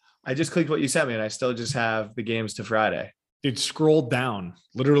I just clicked what you sent me, and I still just have the games to Friday. Dude, scroll down.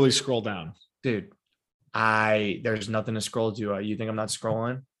 Literally scroll down. Dude, there's nothing to scroll to. You think I'm not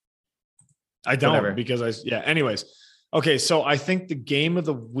scrolling? I don't because anyways. Okay, so I think the game of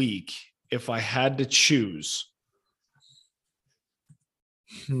the week, if I had to choose,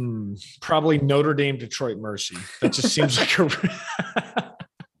 probably Notre Dame, Detroit Mercy. That just seems like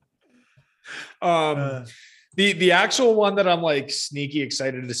a the actual one that I'm like sneaky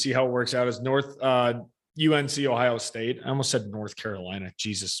excited to see how it works out is UNC Ohio State. I almost said North Carolina.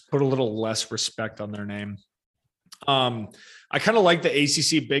 Jesus, put a little less respect on their name. I kind of like the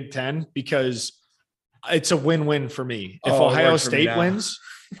ACC Big Ten because it's a win-win for me. If Ohio State wins,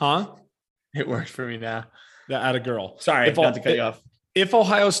 It works for me now. At a girl. Sorry, not to cut you off. If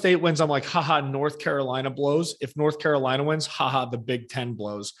Ohio State wins, I'm like, haha, North Carolina blows. If North Carolina wins, haha, the Big Ten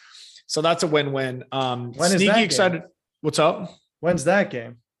blows. So that's a win-win. When is sneaky that excited. Game? What's up? When's that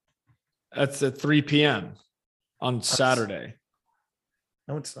game? That's at 3 p.m. on Saturday.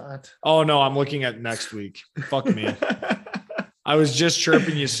 No, it's not. Oh, no, I'm looking at next week. Fuck me. I was just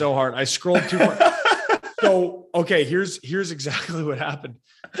chirping you so hard. I scrolled too far. So, okay, here's exactly what happened.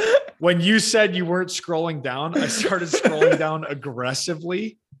 When you said you weren't scrolling down, I started scrolling down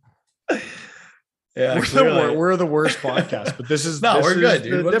aggressively. Yeah, we're the worst podcast, but this is we're good,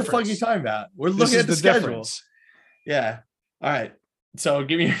 dude. What difference. The fuck are you talking about? We're looking at the schedule. Difference. Yeah. All right. So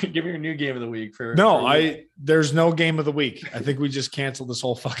give me your new game of the week there's no game of the week. I think we just canceled this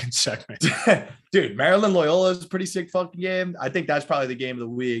whole fucking segment. Dude, Maryland Loyola is a pretty sick fucking game. I think that's probably the game of the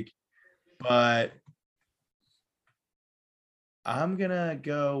week. But I'm gonna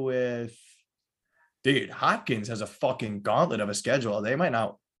go with Hopkins has a fucking gauntlet of a schedule. They're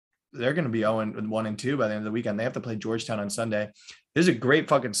gonna be 0-1 and 2 by the end of the weekend. They have to play Georgetown on Sunday. This is a great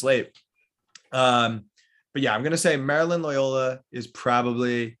fucking slate. But yeah, I'm gonna say Maryland Loyola is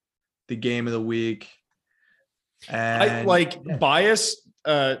probably the game of the week. And I bias.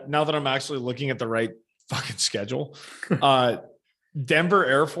 Now that I'm actually looking at the right fucking schedule, Denver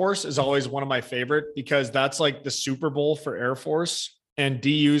Air Force is always one of my favorite because that's like the Super Bowl for Air Force, and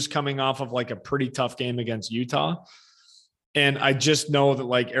DU's coming off of like a pretty tough game against Utah. And I just know that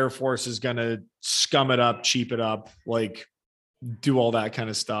like Air Force is going to scum it up, cheap it up, like do all that kind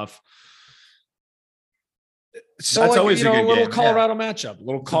of stuff. So that's like, always a little game. Colorado matchup,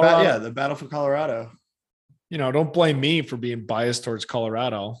 little Colorado. The battle for Colorado. Don't blame me for being biased towards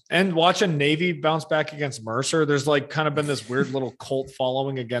Colorado and watching Navy bounce back against Mercer. There's like kind of been this weird little cult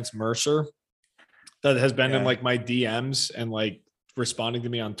following against Mercer that has been in like my DMs and like responding to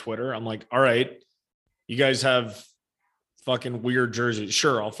me on Twitter. I'm like, all right, you guys have fucking weird jerseys.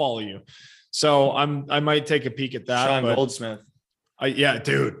 Sure, I'll follow you. So I might take a peek at that. Sean Goldsmith.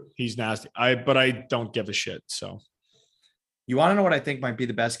 Dude, he's nasty. But I don't give a shit. So you want to know what I think might be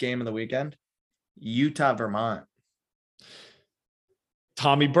the best game of the weekend? Utah, Vermont.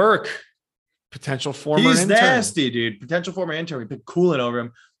 Tommy Burke, potential former He's intern. Nasty, dude. Potential former intern. We put Coolin over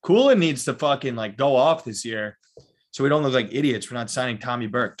him. Coolin needs to fucking like go off this year so we don't look like idiots for not signing Tommy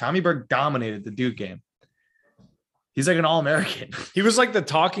Burke. Tommy Burke dominated the Duke game. He's like an All-American. He was like the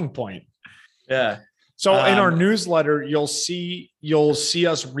talking point. Yeah. So in our newsletter, you'll see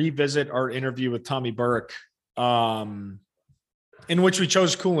us revisit our interview with Tommy Burke, in which we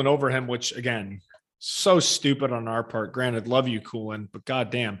chose Coolin over him, which again, so stupid on our part. Granted, love you, Coolin, but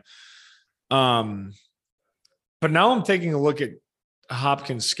goddamn. But now I'm taking a look at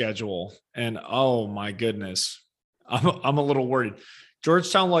Hopkins' schedule, and oh my goodness, I'm a little worried.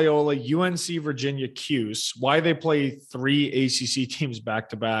 Georgetown, Loyola, UNC, Virginia, Cuse. Why they play 3 ACC teams back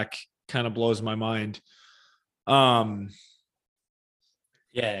to back kind of blows my mind.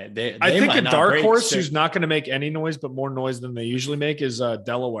 Yeah, I think might a not dark break horse six- who's not going to make any noise, but more noise than they usually make is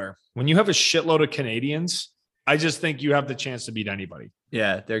Delaware. When you have a shitload of Canadians, I just think you have the chance to beat anybody.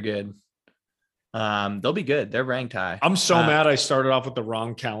 Yeah, they're good. They'll be good. They're ranked high. I'm so mad I started off with the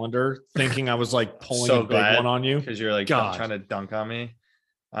wrong calendar, thinking I was like pulling So a big one on you. because you're like God. trying to dunk on me.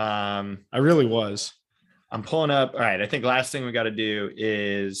 I really was. I'm pulling up. All right. I think last thing we got to do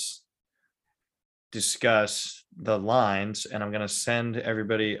is discuss the lines, and I'm going to send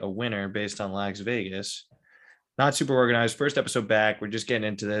everybody a winner based on Lax Vegas. Not super organized. First episode back. We're just getting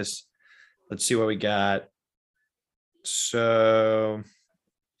into this. Let's see what we got. So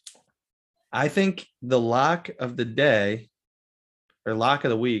I think the lock of the day, or lock of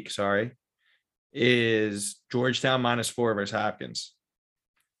the week, sorry, is Georgetown -4 versus Hopkins.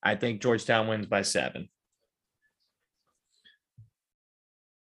 I think Georgetown wins by 7.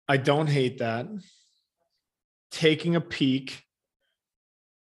 I don't hate that. Taking a peek.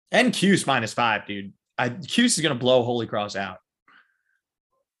 And Cuse -5, dude. Cuse is going to blow Holy Cross out.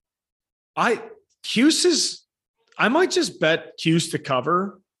 Cuse is, I might just bet Cuse to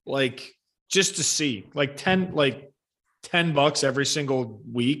cover, like just to see, like $10 every single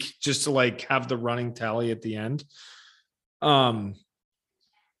week, just to like have the running tally at the end. God,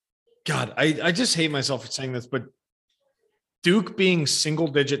 I just hate myself for saying this, but Duke being single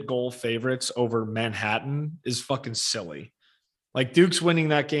digit goal favorites over Manhattan is fucking silly. Like Duke's winning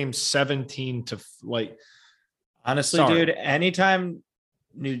that game 17 to like. Honestly, sorry. dude, anytime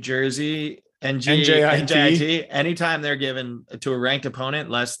New Jersey, NJIT, anytime they're given to a ranked opponent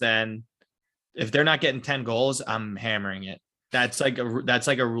less than, if they're not getting 10 goals, I'm hammering it. That's like a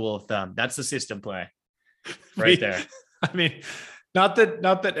rule of thumb. That's the system play right there. I mean, not that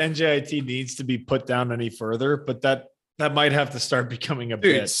NJIT needs to be put down any further, but that might have to start becoming a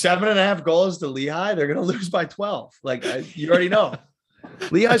bit. 7.5 goals to Lehigh. They're going to lose by 12. Like you already know.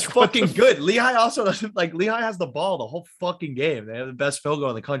 Lehigh's fucking good. Lehigh also doesn't like, Lehigh has the ball the whole fucking game. They have the best field goal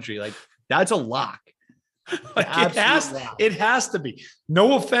in the country. Like that's a lock. Like it has to be.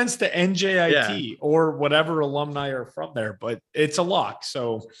 No offense to NJIT or whatever alumni are from there, but it's a lock.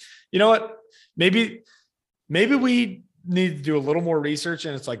 So you know what? Maybe we need to do a little more research,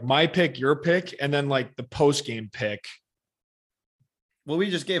 and it's like my pick, your pick, and then like the post-game pick. Well, we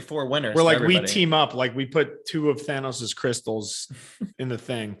just gave 4 winners. We're like, we team up, like we put 2 of Thanos's crystals in the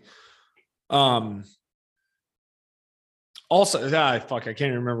thing. Also, I can't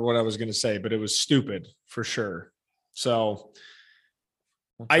even remember what I was going to say, but it was stupid for sure. So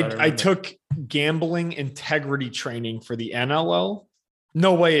I took gambling integrity training for the NLL.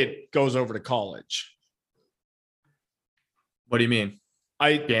 No way it goes over to college. What do you mean?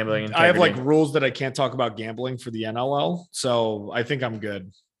 Gambling integrity? I have like rules that I can't talk about gambling for the NLL. So I think I'm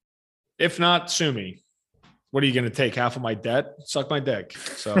good. If not, sue me. What are you going to take? Half of my debt? Suck my dick.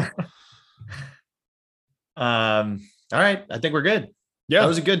 So, all right. I think we're good. Yeah. That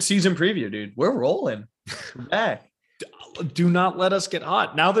was a good season preview, dude. We're rolling. We're back. Do not let us get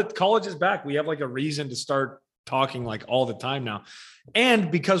hot. Now that college is back, we have like a reason to start talking like all the time now.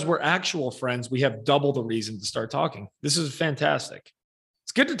 And because we're actual friends, we have double the reason to start talking. This is fantastic.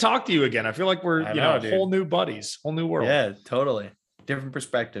 It's good to talk to you again. I feel like we're, whole new buddies, whole new world. Yeah, totally. Different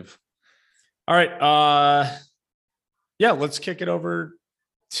perspective. All right. Let's kick it over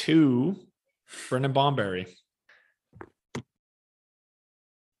to Brennan Bomberry.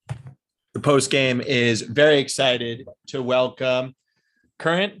 The post game is very excited to welcome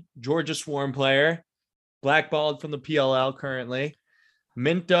current Georgia Swarm player, blackballed from the PLL currently,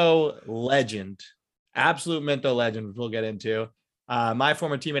 Minto legend, absolute Minto legend, which we'll get into. My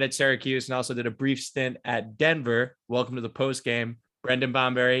former teammate at Syracuse and also did a brief stint at Denver. Welcome to the post game, Brendan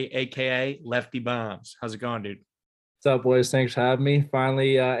Bomberry, aka Lefty Bombs. How's it going, dude? What's up, boys? Thanks for having me.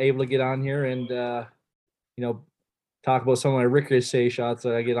 Finally able to get on here and talk about some of my ricochet shots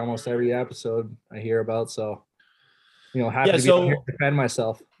that I get almost every episode I hear about. So, happy to be here to defend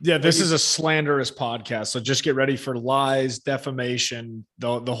myself. Yeah, this is a slanderous podcast, so just get ready for lies, defamation,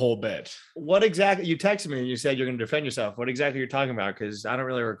 the whole bit. What exactly? You texted me and you said you're going to defend yourself. What exactly you're talking about? Because I don't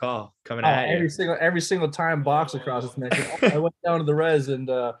really recall coming at you. Every single time box across is mentioned. I went down to the res and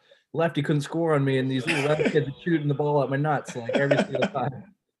Lefty couldn't score on me, and these little red kids are shooting the ball at my nuts like every single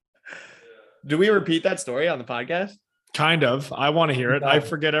time. Do we repeat that story on the podcast? Kind of. I want to hear it. I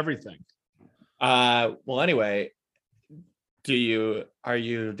forget everything. Well, anyway, are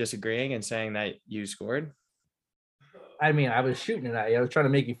you disagreeing and saying that you scored? I mean, I was shooting it at you. I was trying to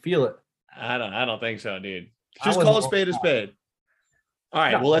make you feel it. I don't think so, dude. Just call a spade a spade. All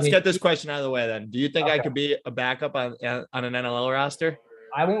right. Well, let's get this question out of the way then. Do you think I could be a backup on an NLL roster?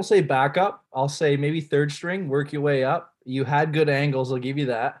 I won't say backup. I'll say maybe third string, work your way up. You had good angles. I'll give you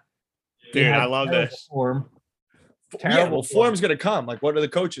that. You Dude, had I love terrible this. form. Yeah, well, form's gonna come. Like, what are the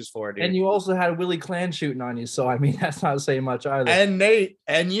coaches for, dude? And you also had Willie Clan shooting on you. So, I mean, that's not saying much either. And Nate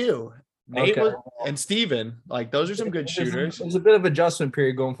and you. Nate Okay. and Steven. Like, those are some good shooters. There's a bit of adjustment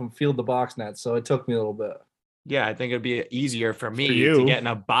period going from field to box net. So it took me a little bit. Yeah, I think it'd be easier for me you. to get in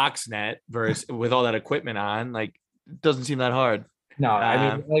a box net versus with all that equipment on. Like, it doesn't seem that hard. No,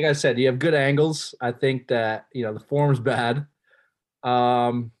 I mean, like I said, you have good angles. I think that, the form's bad.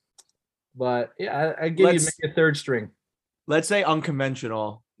 But yeah, I give you maybe a third string. Let's say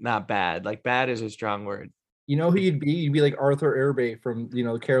unconventional, not bad. Like, bad is a strong word. You know who you'd be? You'd be like Arthur Airbay from,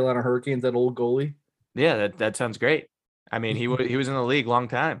 the Carolina Hurricanes, that old goalie. Yeah, that sounds great. I mean, he was in the league long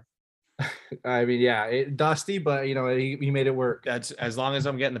time. I mean, yeah, dusty, but he made it work. That's as long as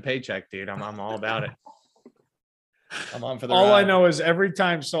I'm getting the paycheck, dude. I'm all about it. I'm on for the All ride. I know is every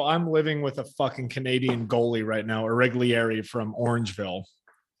time. So I'm living with a fucking Canadian goalie right now, Irregulieri from Orangeville.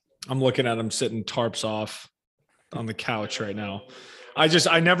 I'm looking at him sitting tarps off on the couch right now.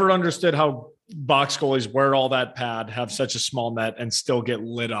 I never understood how box goalies wear all that pad, have such a small net, and still get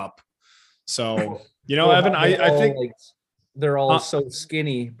lit up. So, Evan, I think they're all so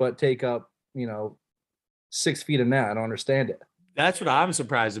skinny, but take up, 6 feet of net. I don't understand it. That's what I'm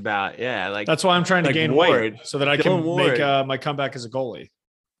surprised about. Yeah, like that's why I'm trying to gain weight so that I can make my comeback as a goalie.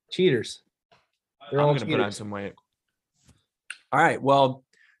 Cheaters. I'm going to put on some weight. All right. Well,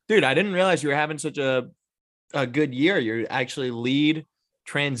 dude, I didn't realize you were having such a good year. You actually lead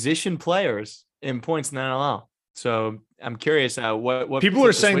transition players in points in the NLL. So I'm curious what people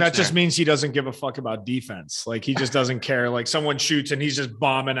are saying that just means he doesn't give a fuck about defense. Like, he just doesn't care. Like, someone shoots and he's just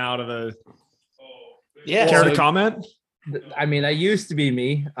bombing out of the. Yeah. Care to comment? I mean, that used to be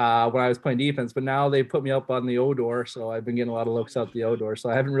me when I was playing defense, but now they put me up on the O-door, so I've been getting a lot of looks out the O-door. So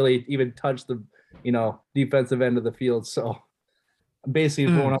I haven't really even touched the, defensive end of the field. So I'm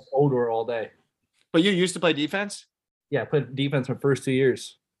basically going up O-door all day. But you used to play defense? Yeah, I played defense my first 2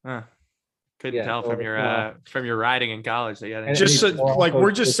 years. Couldn't tell from your riding in college. So yeah,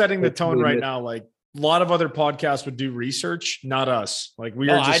 we're just setting the tone right now. Like, a lot of other podcasts would do research, not us. Like, we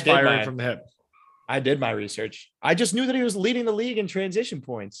are just firing from the hip. I did my research. I just knew that he was leading the league in transition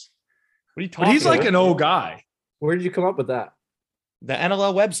points. What are you talking about? But he's like an old guy. Where did you come up with that? The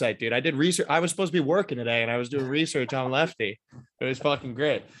NLL website, dude. I did research. I was supposed to be working today, and I was doing research on Lefty. It was fucking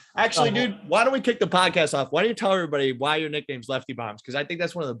great. Actually, dude, why don't we kick the podcast off? Why don't you tell everybody why your nickname's Lefty Bombs? Because I think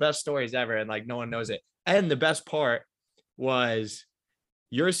that's one of the best stories ever, and like no one knows it. And the best part was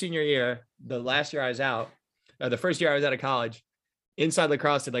your senior year, the last year I was out, the first year I was out of college. Inside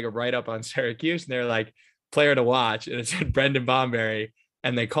Lacrosse did like a write-up on Syracuse, and they're like, player to watch, and it said Brendan Bomberry,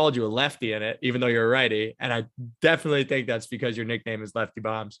 and they called you a lefty in it, even though you're a righty. And I definitely think that's because your nickname is Lefty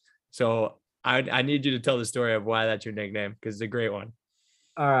Bombs. So I need you to tell the story of why that's your nickname, because it's a great one.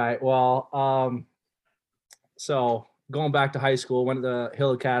 All right. Well, so going back to high school, went to the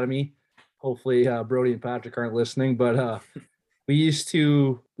Hill Academy. Hopefully Brody and Patrick aren't listening, but we used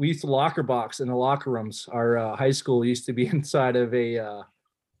to locker box in the locker rooms. Our high school used to be inside of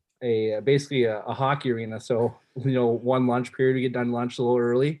basically a hockey arena. So, one lunch period, we get done lunch a little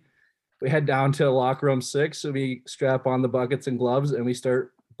early. We head down to locker room 6. So we strap on the buckets and gloves and we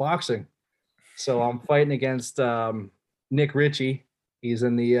start boxing. So I'm fighting against Nick Ritchie. He's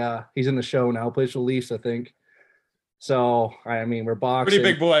in the show now, plays for the Leafs, I think. So, I mean, we're boxing.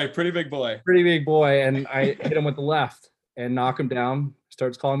 Pretty big boy. And I hit him with the left and knock him down.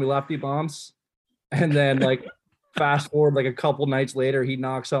 Starts calling me Lefty Bombs. And then, like, fast forward like a couple nights later, he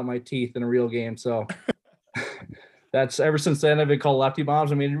knocks out my teeth in a real game. So that's ever since then I've been called Lefty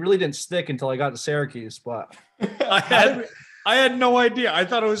Bombs. I mean, it really didn't stick until I got to Syracuse, but I had no idea. I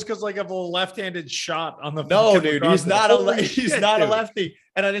thought it was because like of a left-handed shot on the. No, dude, he's not a lefty.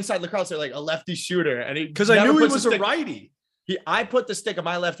 And on Inside Lacrosse, they're like a lefty shooter, and because I knew he was a righty. I put the stick of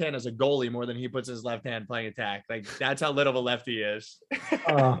my left hand as a goalie more than he puts his left hand playing attack. Like, that's how little of a lefty he is.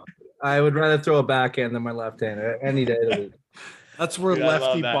 I would rather throw a backhand than my left hand any day of the week. That's where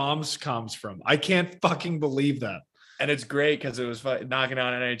Lefty Bombs comes from. I can't fucking believe that. And it's great because it was knocking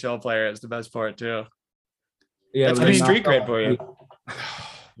out an NHL player. It's the best part too. Yeah, that's pretty street cred for you.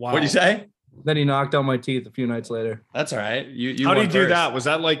 Wow. What'd you say? Then he knocked out my teeth a few nights later. That's all right. You How do you do that? Was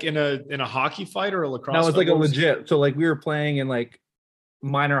that like in a hockey fight or a lacrosse? That was like a legit. So like we were playing in like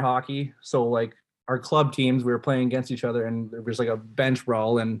minor hockey. So like our club teams, we were playing against each other, and there was like a bench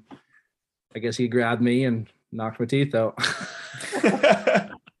brawl, and I guess he grabbed me and knocked my teeth out.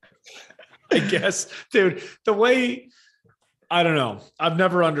 I guess, dude, the way I don't know. I've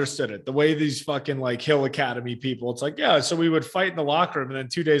never understood it. The way these fucking like Hill Academy people, it's like, yeah, so we would fight in the locker room. And then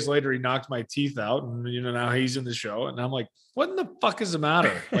 2 days later, he knocked my teeth out. And, now he's in the show. And I'm like, what in the fuck is the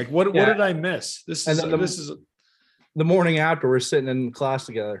matter? Like, what did I miss? This is the morning after, we're sitting in class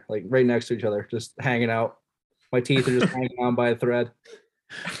together, like right next to each other, just hanging out. My teeth are just hanging on by a thread.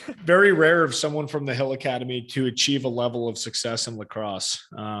 Very rare of someone from the Hill Academy to achieve a level of success in lacrosse.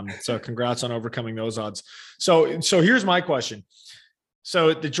 So congrats on overcoming those odds. So here's my question.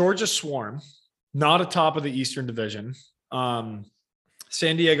 So the Georgia Swarm, not atop of the Eastern Division.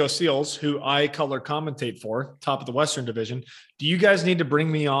 San Diego Seals, who I color commentate for, top of the Western Division. Do you guys need to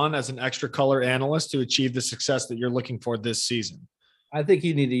bring me on as an extra color analyst to achieve the success that you're looking for this season? I think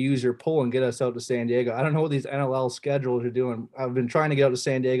you need to use your pull and get us out to San Diego. I don't know what these NLL schedules are doing. I've been trying to get out to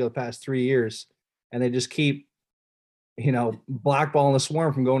San Diego the past 3 years, and they just keep, blackballing the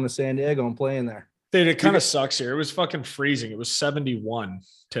Swarm from going to San Diego and playing there. Dude, it kind of sucks here. It was fucking freezing. It was 71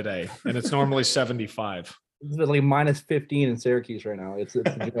 today, and it's normally 75. It's like minus 15 in Syracuse right now. It's a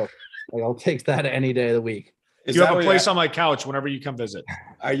joke. Like, I'll take that any day of the week. You have a place on my couch whenever you come visit.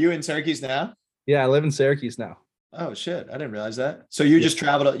 Are you in Syracuse now? Yeah, I live in Syracuse now. Oh shit, I didn't realize that. So you just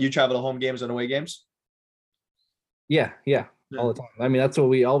travel to home games and away games? Yeah, all the time. I mean, that's what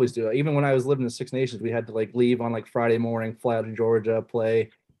we always do. Even when I was living in Six Nations, we had to like leave on like Friday morning, fly out to Georgia, play.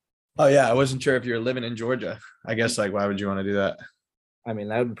 Oh yeah, I wasn't sure if you're living in Georgia. I guess like why would you want to do that? I mean,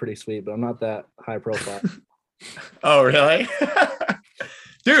 that would be pretty sweet, but I'm not that high profile. Oh, really?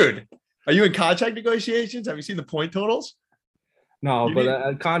 Dude, are you in contract negotiations? Have you seen the point totals? No, but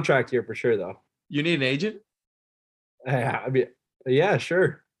a contract here for sure though. You need an agent? I mean, yeah,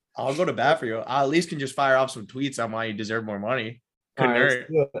 sure. I'll go to bat for you. I at least can just fire off some tweets on why you deserve more money. Couldn't hurt.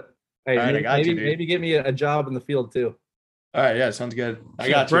 Hey, all right, I got you, dude. Maybe get me a job in the field too. All right, yeah, sounds good. I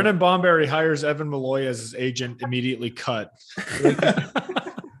got you. Brennan Bomberry hires Evan Malloy as his agent, immediately cut.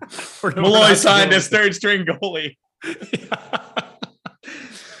 Malloy signed as third string goalie.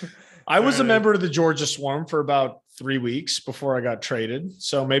 I was a member of the Georgia Swarm for about 3 weeks before I got traded.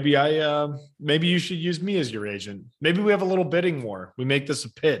 So maybe maybe you should use me as your agent. Maybe we have a little bidding war. We make this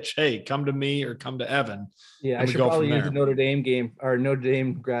a pitch. Hey, come to me or come to Evan. Yeah, I should probably use the Notre Dame game or Notre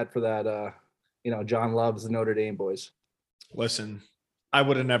Dame grad for that. John loves the Notre Dame boys. Listen, I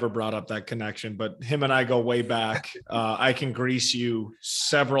would have never brought up that connection, but him and I go way back. I can grease you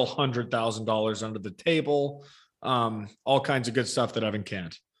several $100,000 under the table. All kinds of good stuff that Evan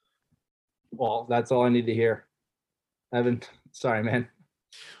can't. Well, that's all I need to hear. Evan, sorry, man.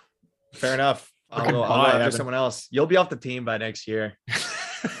 Fair enough. I'll go after someone else. You'll be off the team by next year.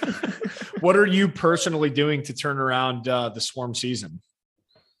 What are you personally doing to turn around the Swarm season?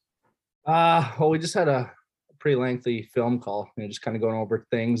 Well, we just had a pretty lengthy film call, just kind of going over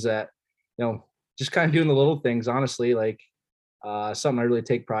things that, just kind of doing the little things, honestly, like something I really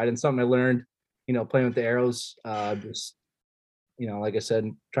take pride in, something I learned, playing with the arrows, just, like I said,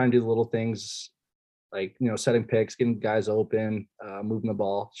 trying to do the little things, like, setting picks, getting guys open, moving the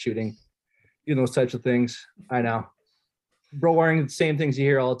ball, shooting, those types of things. I know. Bro, wearing the same things you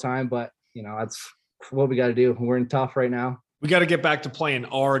hear all the time, but, that's what we got to do. We're in tough right now. We got to get back to playing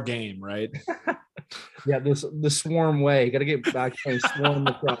our game, right? Yeah, the Swarm way. Got to get back to playing Swarm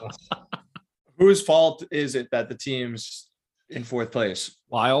lacrosse. Whose fault is it that the team's in fourth place?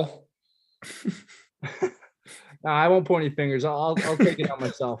 Lyle? No, I won't point any fingers. I'll take it on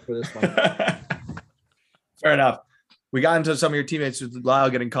myself for this one. Fair enough. We got into some of your teammates with Lyle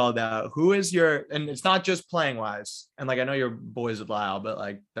getting called out. Who is and it's not just playing wise. And like, I know you're boys with Lyle, but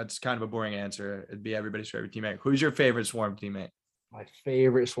like, that's kind of a boring answer. It'd be everybody's favorite teammate. Who's your favorite Swarm teammate? My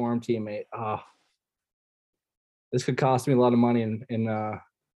favorite Swarm teammate. This could cost me a lot of money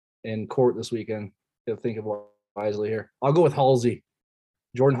in court this weekend. Got to think of wisely here. I'll go with Halsey.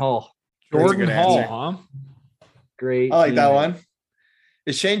 Jordan Hall. Jordan Hall, huh? Great. I like that one.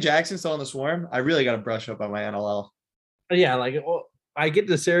 Is Shane Jackson still on the Swarm? I really got to brush up on my NLL. Yeah, like I get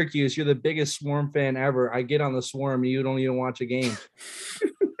to Syracuse. You're the biggest Swarm fan ever. I get on the Swarm. You don't even watch a game.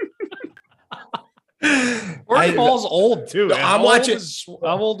 Jordan Hall's old too. No, I'm watching.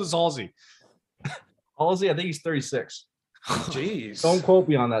 How old is Halsey? Halsey, I think he's 36. Jeez. Don't quote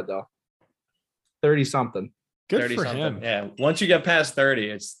me on that though. 30 something. Good 30 for something. him. Yeah. Once you get past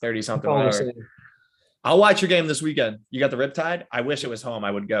 30, it's 30 something. I'll watch your game this weekend. You got the Riptide? I wish it was home.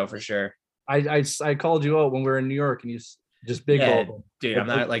 I would go for sure. I called you out when we were in New York and you just big ball. Dude, I'm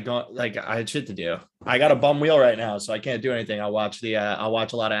not like going like I had shit to do. I got a bum wheel right now, so I can't do anything. I'll watch a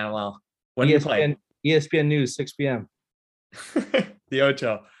lot of NLL. When do you play? ESPN News, 6 p.m. The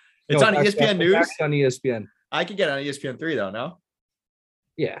Ocho. It's on ESPN News. It's on ESPN. I could get on ESPN 3 though, no?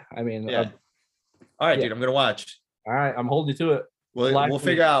 Yeah, I mean, yeah. All right, dude, I'm gonna watch. All right, I'm holding you to it. We'll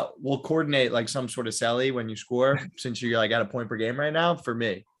figure out. We'll coordinate like some sort of celly when you score, since you're like at a point per game right now for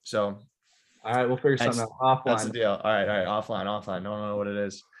me. So, all right, we'll figure something out offline. That's the deal. All right, offline. No, know what it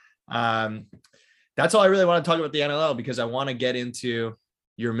is. That's all I really want to talk about the NLL, because I want to get into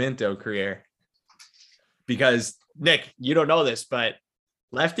your Minto career. Because Nick, you don't know this, but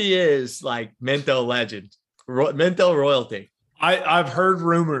Lefty is like Minto legend, Minto royalty. I've heard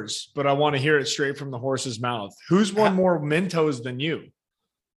rumors, but I want to hear it straight from the horse's mouth. Who's won more Mintos than you?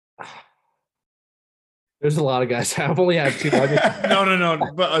 There's a lot of guys. I've only had 2.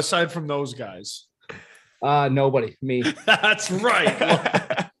 No. But aside from those guys, nobody. Me. That's right.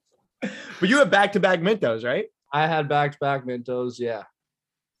 But you have back-to-back Mintos, right? I had back-to-back Mintos. Yeah.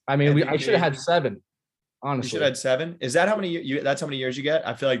 I mean, I should have had 7. Honestly, you should have had 7. Is that how many? That's how many years you get?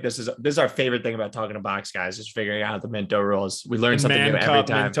 I feel like this is our favorite thing about talking to box guys, is figuring out the Minto rules. We learn something new every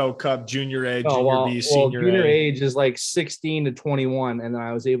time. Minto Cup, Junior A, Junior B, Senior Junior A. age is like 16 to 21, and then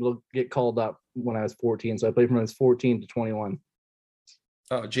I was able to get called up when I was 14. So I played from when I was 14 to 21.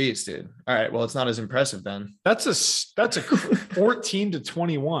 Oh, geez, dude. All right. Well, it's not as impressive then. That's a 14 to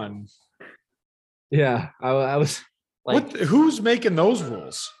 21. Yeah, I was like, who's making those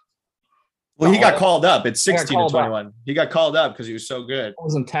rules? Well, he got called up. It's 16 to 21. He got called up because he was so good. I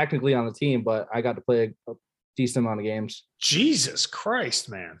wasn't technically on the team, but I got to play a decent amount of games. Jesus Christ,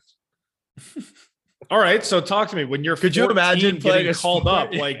 man. All right, so talk to me. When you're could you imagine getting called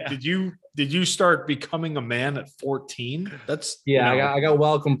up? Like, did you start becoming a man at 14? That's I got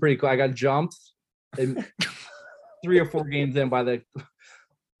welcomed pretty quick. I got jumped in 3 or 4 games in by the,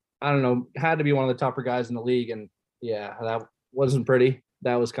 I don't know, had to be one of the tougher guys in the league, and yeah, that wasn't pretty.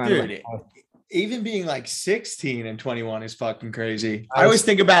 That was kind of like, even being like 16 and 21 is fucking crazy. I always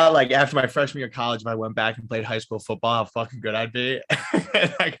think about like after my freshman year of college, if I went back and played high school football, how fucking good I'd be.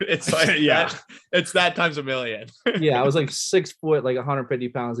 It's like, it's that times a million. Yeah, I was like 6 foot, like 150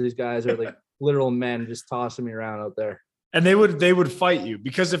 pounds. These guys are like literal men just tossing me around out there. And they would fight you,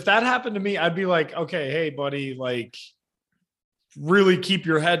 because if that happened to me, I'd be like, okay, hey buddy, like really keep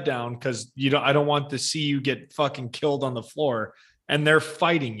your head down, because I don't want to see you get fucking killed on the floor. And they're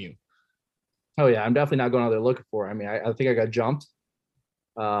fighting you. Oh yeah, I'm definitely not going out there looking for it. I mean, I think I got jumped.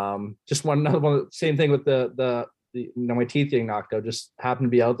 Just another one. Same thing with the my teeth getting knocked out. Just happened to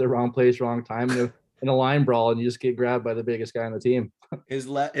be out there, wrong place, wrong time, in a line brawl, and you just get grabbed by the biggest guy on the team. Is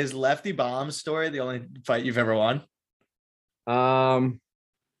Lefty Bomb's story the only fight you've ever won?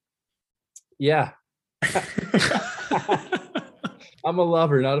 Yeah. I'm a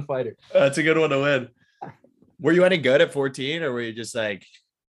lover, not a fighter. That's a good one to win. Were you any good at 14, or were you just like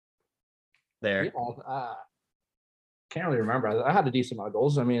there? Yeah, can't really remember. I had a decent amount of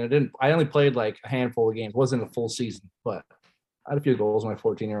goals. I mean, I only played like a handful of games. It wasn't a full season, but I had a few goals in my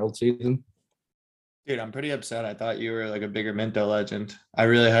 14-year-old season. Dude, I'm pretty upset. I thought you were like a bigger Minto legend. I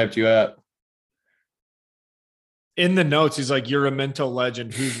really hyped you up. In the notes, he's like, "You're a Minto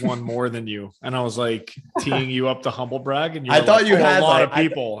legend. Who's won more than you?" And I was like, teeing you up to humble brag. And I thought you had a lot of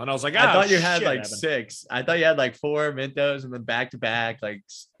people. And I was like, I thought you had like 6. I thought you had like 4 Mintos and then back to back. Like,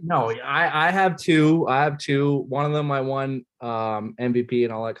 no, I have 2. I have 2. One of them I won MVP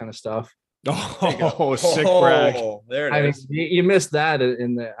and all that kind of stuff. Oh, sick brag. There it is. Mean, you missed that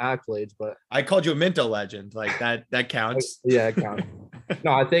in the accolades, but I called you a Minto legend. Like that counts. Yeah, it counts.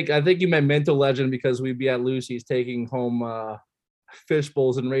 No, I think you meant Minto legend because we'd be at Lucy's taking home fish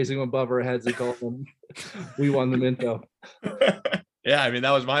bowls and raising them above our heads and call them. We won the Minto. Yeah, I mean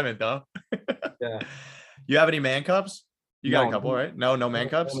that was my Minto. Yeah. You have any man cups? You got a couple, right? No man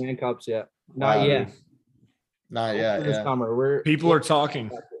cups. No man cups yet. Not yet. Not yet. This summer, people are talking.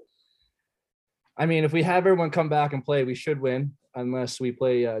 I mean, if we have everyone come back and play, we should win, unless we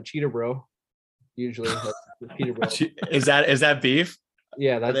play Cheater Bro. Usually, Peter Bro. Is that beef?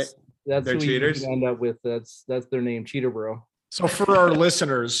 Yeah, that's who cheaters? We end up with. That's their name, Cheater Bro. So for our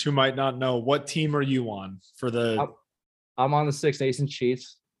listeners who might not know, what team are you on for the? I'm on the Six Nations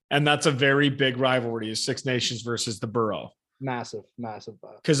Chiefs, and that's a very big rivalry: is Six Nations versus the Borough. Massive.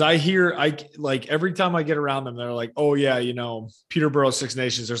 Because I like every time I get around them, they're like, "Oh yeah, Peterborough Six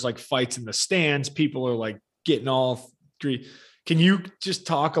Nations." There's like fights in the stands. People are like getting all. Can you just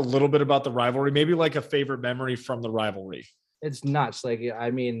talk a little bit about the rivalry? Maybe like a favorite memory from the rivalry. It's nuts. Like,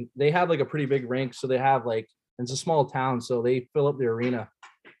 I mean, they have like a pretty big rink. So they have like, it's a small town. So they fill up the arena.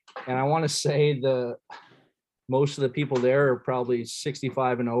 And I want to say most of the people there are probably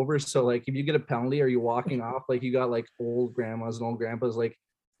 65 and over. So like, if you get a penalty or you're walking off, like you got like old grandmas and old grandpas, like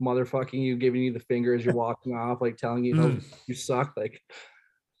motherfucking you, giving you the finger as you're walking off, like telling you, no, you suck. Like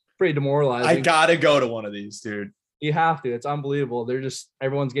pretty demoralizing. I gotta go to one of these, dude. You have to. It's unbelievable. They're just,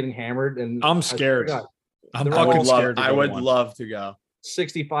 everyone's getting hammered, and I'm scared. I'm They're all fucking scared. I would love to go.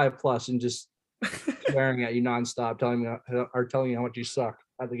 65 plus and just swearing at you nonstop, telling you how much you suck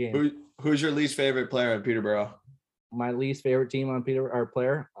at the game. Who's your least favorite player in Peterborough? My least favorite team on our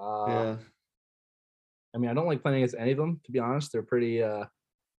player. Yeah. I mean, I don't like playing against any of them, to be honest. They're pretty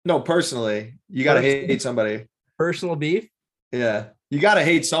No, personally, you gotta hate somebody. personal beef. Yeah, you gotta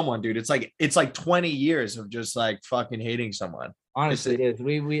hate someone, dude. It's like 20 years of just like fucking hating someone. Honestly, it is.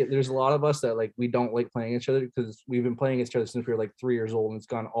 We there's a lot of us that like we don't like playing each other because we've been playing against each other since we were like 3 years old, and it's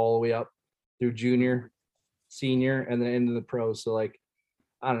gone all the way up through junior, senior, and then into the pros. So like,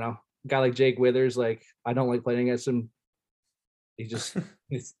 I don't know, a guy like Jake Withers, like I don't like playing against him. He's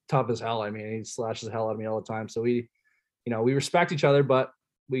tough as hell. I mean, he slashes the hell out of me all the time. So we respect each other, but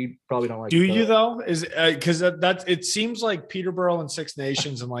we probably don't like. Do you though? Is because that it seems like Peterborough and Six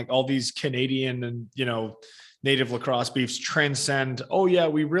Nations and like all these Canadian and native lacrosse beefs transcend. Oh yeah,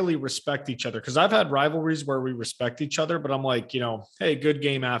 we really respect each other. Because I've had rivalries where we respect each other, but I'm like, hey, good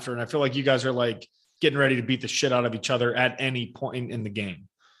game after, and I feel like you guys are like getting ready to beat the shit out of each other at any point in the game.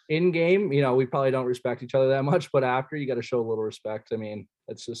 In game, we probably don't respect each other that much, but after, you got to show a little respect. I mean,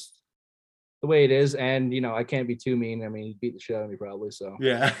 it's just the way it is, and I can't be too mean. I mean, you beat the shit out of me probably. So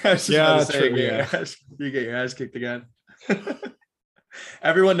yeah, true. You get your ass kicked again.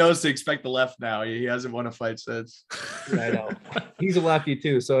 Everyone knows to expect the left now. He hasn't won a fight since. Yeah, I know. He's a lefty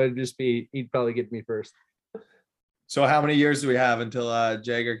too, so he'd probably get me first. So how many years do we have until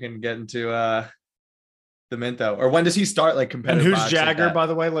Jagger can get into the Minto? Or when does he start like competitive? And who's Jagger, by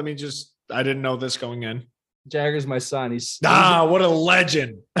the way? I didn't know this going in. Jagger's my son. He's what a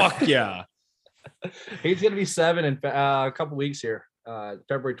legend. Fuck yeah. He's gonna be 7 in a couple weeks here,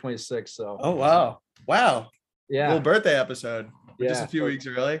 February 26th. So oh wow. Yeah, little birthday episode. Yeah, just a few weeks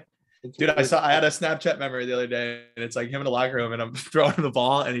early. Dude, I had a Snapchat memory the other day, and it's like him in the locker room, and I'm throwing him the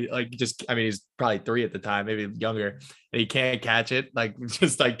ball, and he like he's probably 3 at the time, maybe younger, and he can't catch it, like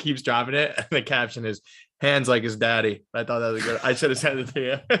just like keeps dropping it. And the caption is "hands like his daddy." I thought that was good. I should have sent it to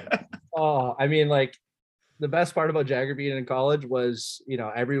you. Oh, I mean, like the best part about Jagger being in college was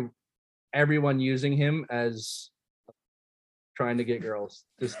everyone using him as trying to get girls,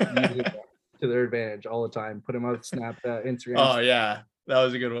 just using it to their advantage all the time. Put him on Snapchat, Instagram. Oh yeah, that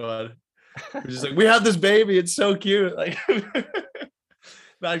was a good one. We're just like, we have this baby, it's so cute. Like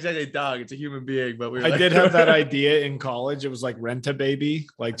not exactly a dog, it's a human being, but I did have that idea in college. It was like rent a baby,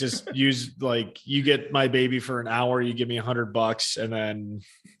 like just use like you get my baby for an hour, you give me $100, and then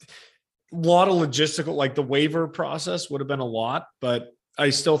a lot of logistical, like the waiver process would have been a lot, but I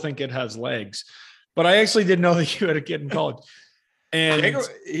still think it has legs. But I actually didn't know that you had a kid in college. And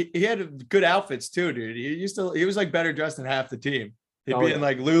he had good outfits too, dude. He was like better dressed than half the team. He'd be in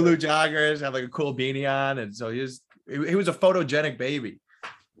like Lulu joggers, have like a cool beanie on, and so he was a photogenic baby.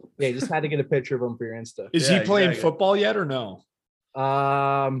 Yeah, you just had to get a picture of him for your Insta. Is he playing football yet or no?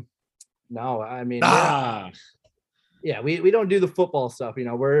 No. I mean, yeah, we don't do the football stuff.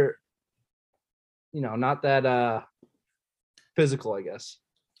 We're not that physical, I guess.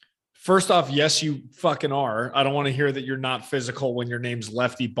 First off, yes, you fucking are. I don't want to hear that you're not physical when your name's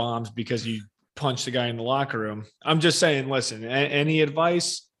Lefty Bombs because you punched the guy in the locker room. I'm just saying, listen, any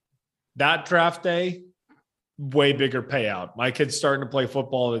advice? That draft day, way bigger payout. My kid's starting to play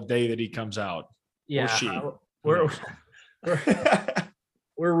football the day that he comes out. Yeah, we're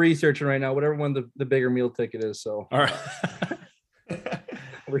researching right now, whatever one the bigger meal ticket is. So all right.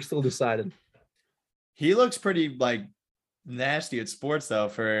 We're still deciding. He looks pretty like nasty at sports though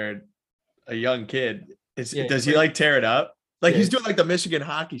for a young kid. Does he like tear it up? Like he's doing like the Michigan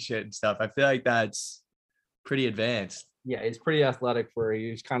hockey shit and stuff. I feel like that's pretty advanced. Yeah, he's pretty athletic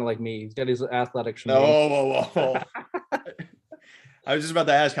he's kind of like me. He's got his athletic. Whoa. I was just about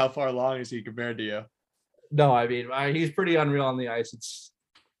to ask how far along is he compared to you? No, I mean he's pretty unreal on the ice. He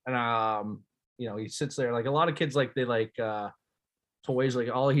sits there like a lot of kids like they like toys, like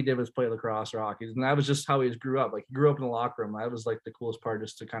all he did was play lacrosse or hockey, and that was just how he grew up. Like he grew up in the locker room. That was like the coolest part,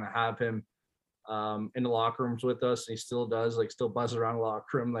 just to kind of have him in the locker rooms with us. He still does, like still buzzes around the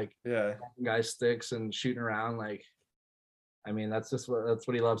locker room, like guys sticks and shooting around. Like, I mean, that's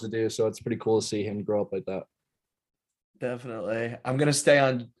what he loves to do. So it's pretty cool to see him grow up like that. Definitely. I'm gonna stay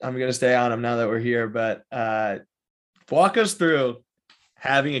on him now that we're here, but walk us through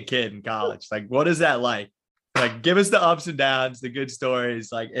having a kid in college. Like, what is that like? Like, give us the ups and downs, the good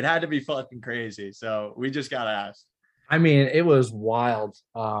stories. Like, it had to be fucking crazy. So we just got to ask. I mean, it was wild.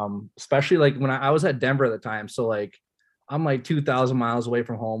 Especially like when I was at Denver at the time. So like, I'm like 2,000 miles away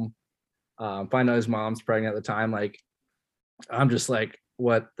from home. Find out his mom's pregnant at the time. Like, I'm just like,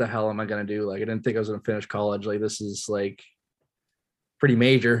 what the hell am I going to do? Like, I didn't think I was going to finish college. Like, this is like pretty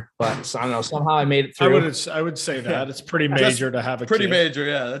major, but so, I don't know. Somehow I made it I through. would say that it's pretty major to have a Pretty kid. major.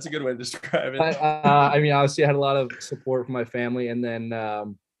 Yeah, that's a good way to describe it. I mean, obviously I had a lot of support from my family, and then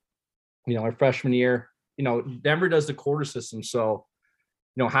my freshman year, Denver does the quarter system, so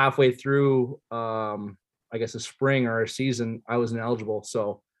halfway through I guess the spring or season, I was ineligible,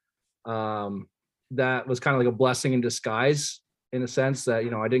 so that was kind of like a blessing in disguise, in a sense that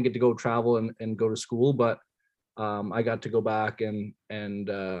I didn't get to go travel and go to school, but I got to go back and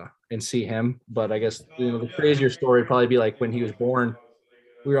see him. But I guess the crazier story would probably be like when he was born.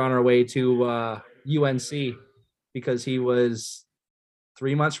 We were on our way to UNC because he was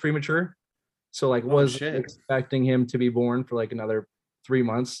 3 months premature, so wasn't expecting him to be born for like another 3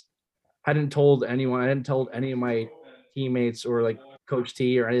 months. Hadn't told anyone. I hadn't told any of my teammates or like Coach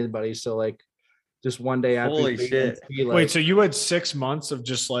T or anybody. So like just one day after. Holy shit! Wait, so you had 6 months of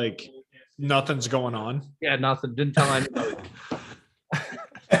just like nothing's going on? Yeah, nothing. Didn't tell anybody.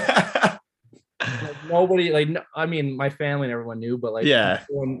 Nobody, like, I mean, my family and everyone knew, but like,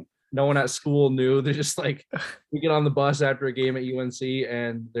 no one at school knew. They're just like, we get on the bus after a game at UNC,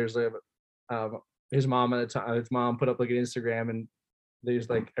 and there's his mom at the time. His mom put up like an Instagram, and there's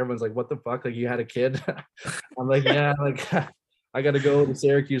like, everyone's like, "What the fuck? Like, you had a kid?" I'm like, "Yeah, like, I got to go to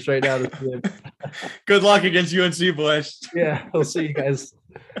Syracuse right now to see him." Good luck against UNC, boys. Yeah, we'll see you guys.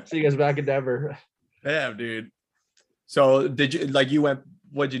 See you guys back in Denver. Damn, dude. So did you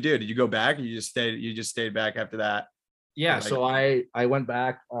what'd you do? Did you go back, or you just stayed back after that? Yeah, so I went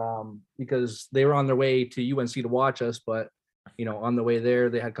back because they were on their way to UNC to watch us, but on the way there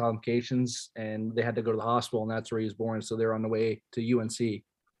they had complications and they had to go to the hospital, and that's where he was born. So they're on the way to UNC,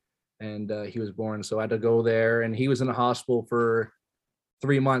 and he was born. So I had to go there, and he was in the hospital for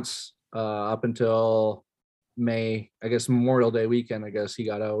 3 months up until May, I guess Memorial Day weekend. I guess he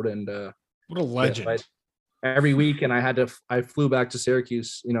got out, and what a legend. Yeah, every weekend I flew back to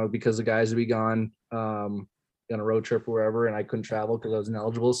Syracuse, because the guys would be gone on a road trip or wherever, and I couldn't travel because I was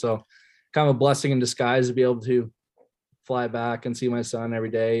ineligible. So kind of a blessing in disguise to be able to fly back and see my son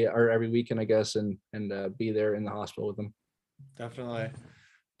every day or every weekend, I guess, and be there in the hospital with him. Definitely.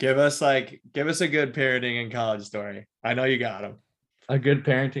 Give us a good parenting in college story. I know you got them. A good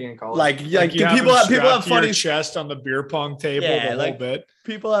parenting in college. Like people have funny chest on the beer pong table. Yeah, the whole bit.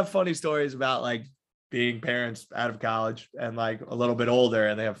 People have funny stories about like being parents out of college and like a little bit older,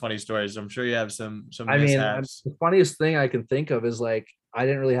 and they have funny stories. I'm sure you have some I mean, mishaps. the funniest thing I can think of is like I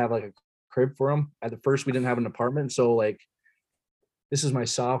didn't really have like a crib for him. At the first, we didn't have an apartment, so like this is my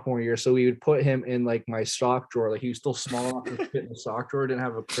sophomore year, so we would put him in like my sock drawer. Like he was still small enough to fit in the sock drawer. Didn't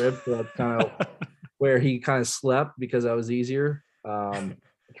have a crib, so that's kind of where he kind of slept because that was easier. I'm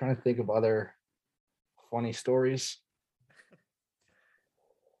trying to think of other funny stories.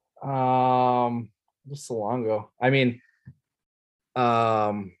 Just so long ago. I mean,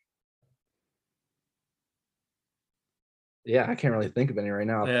 yeah, I can't really think of any right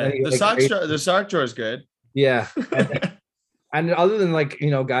now. Yeah, the sock drawer is good. Yeah. And other than like,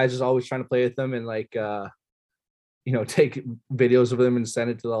 guys is always trying to play with them and like, take videos of them and send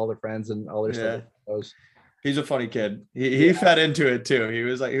it to all their friends and all their stuff. He's a funny kid. He fed into it too. He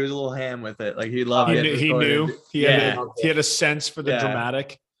was a little ham with it. Like he loved it. He knew. He had a sense for the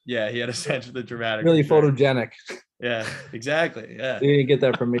dramatic. Yeah, he had a sense for the dramatic. Really photogenic. Yeah, exactly. Yeah. You didn't get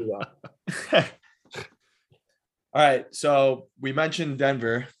that from me though. All right. So we mentioned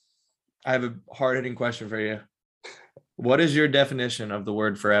Denver. I have a hard-hitting question for you. What is your definition of the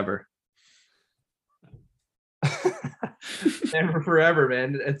word forever? Never forever,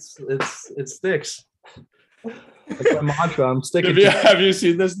 man. It sticks. That's my mantra. I'm sticking. Have you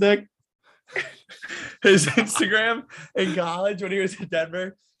seen this, Nick? His Instagram in college when he was in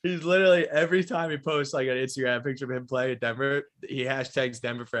Denver. He's literally every time he posts like an Instagram picture of him playing at Denver, he hashtags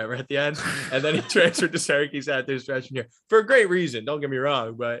Denver forever at the end. And then he transferred to Syracuse after his freshman year for a great reason. Don't get me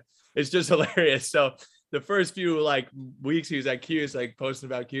wrong, but it's just hilarious. So the first few like weeks he was at Cuse, like posting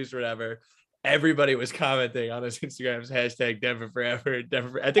about Cuse or whatever, everybody was commenting on his Instagram's hashtag Denver forever.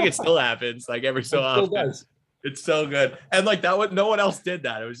 I think it still happens like every so often. It's so good. And like that one, no one else did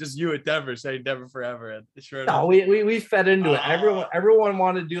that. It was just you at Denver saying Denver forever. And sure enough, we fed into it. Everyone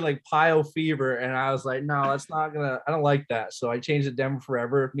wanted to do like Pio Fever. And I was like, no, that's not I don't like that. So I changed it Denver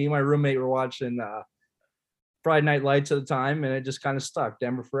forever. Me and my roommate were watching Friday Night Lights at the time, and it just kind of stuck.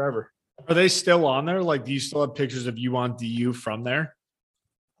 Denver forever. Are they still on there? Like, do you still have pictures of you on DU from there?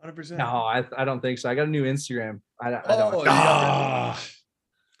 100%. No, I don't think so. I got a new Instagram. I don't.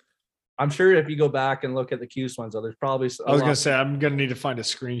 I'm sure if you go back and look at the Cuse ones, there's probably. I was gonna say I'm gonna need to find a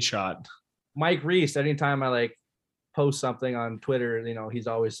screenshot. Mike Reese. Anytime I like post something on Twitter, he's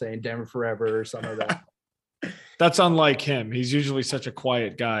always saying Denver forever or something like that. That's unlike him. He's usually such a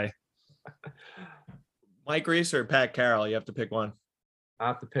quiet guy. Mike Reese or Pat Carroll? You have to pick one. I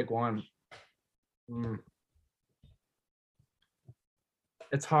have to pick one.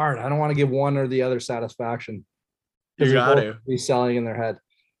 It's hard. I don't want to give one or the other satisfaction. You got to be selling in their head.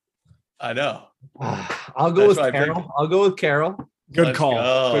 I know. I'll go with Carroll. I'll go with Carroll. Good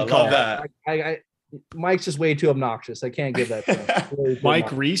call. Good call. Love that. I Mike's just way too obnoxious. I can't give that to him.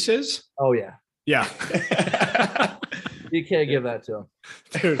 Mike Reese is? Oh yeah. Yeah. You can't give that to him.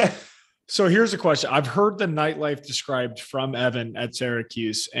 Dude. So here's a question. I've heard the nightlife described from Evan at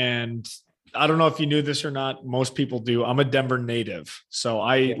Syracuse, and I don't know if you knew this or not. Most people do. I'm a Denver native, so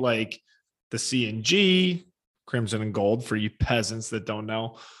I like the C&G, Crimson and Gold for you peasants that don't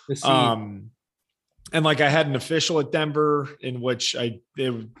know. And like I had an official at Denver in which it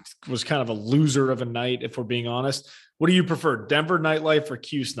was kind of a loser of a night, if we're being honest. What do you prefer, Denver nightlife or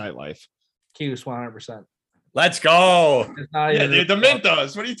Cuse nightlife? Cuse 100%. Let's go. Yeah, dude, the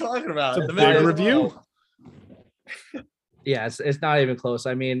Mintos. What are you talking about? It's a big review. Yeah, it's not even close.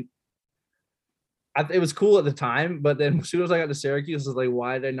 I mean, it was cool at the time, but then as soon as I got to Syracuse, I was like,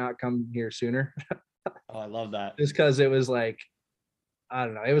 why did I not come here sooner? Oh, I love that. Just because it was like, I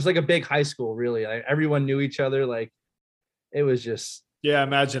don't know. It was like a big high school, really. Like everyone knew each other. Like it was just. Yeah,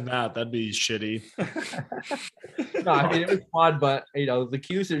 imagine that. That'd be shitty. No, I mean, it was fun, but the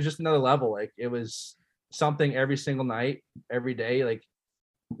Cuse is just another level. Like it was something every single night, every day. Like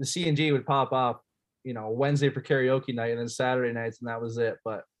the C&G would pop up, Wednesday for karaoke night and then Saturday nights, and that was it.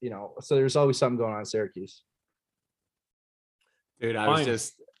 But so there's always something going on in Syracuse. Dude, I was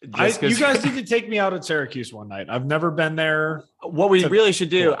just you guys need to take me out at Syracuse one night. I've never been there. What we really should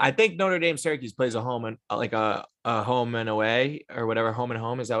do, I think Notre Dame Syracuse plays a home and like a home and away or whatever, home and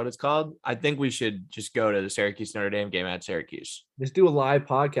home. Is that what it's called? I think we should just go to the Syracuse Notre Dame game at Syracuse. Just do a live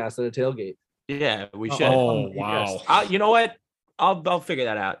podcast at a tailgate. Yeah, we should. Oh, wow. You know what? I'll figure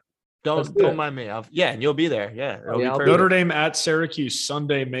that out. Don't mind me. And you'll be there. Yeah. Notre Dame at Syracuse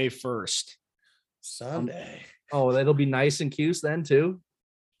Sunday, May 1st. Sunday. Oh, that'll be nice and Cuse then too.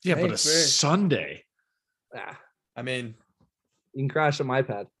 Yeah, but Sunday. Yeah. I mean, you can crash on my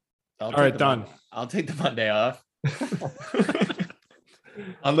pad. All right, done. I'll take the Monday off.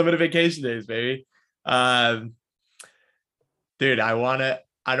 Unlimited vacation days, baby. Dude, I don't want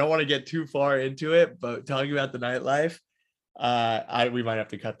to get too far into it, but talking about the nightlife, we might have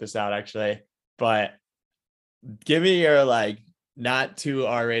to cut this out actually, but give me your not too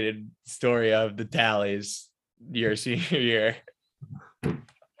R-rated story of the tallies your senior year.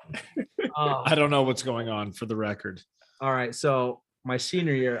 I don't know what's going on, for the record. All right, so my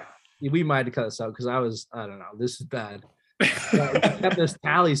senior year, we might have cut this out because I don't know, this is bad. We kept this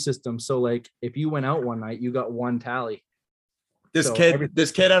tally system, so if you went out one night, you got one tally. This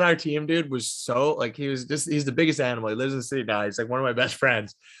kid on our team, dude, was so he's the biggest animal. He lives in the city now. He's one of my best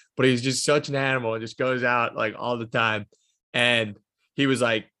friends, but he's just such an animal and just goes out all the time. And he was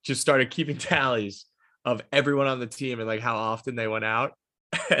just started keeping tallies of everyone on the team and how often they went out.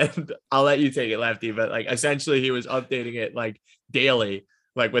 And I'll let you take it, Lefty, but essentially he was updating it daily,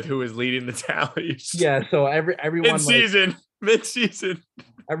 with who was leading the tallies. Yeah, so everyone mid-season,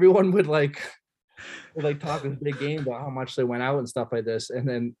 everyone would talk a big game about how much they went out and stuff like this. And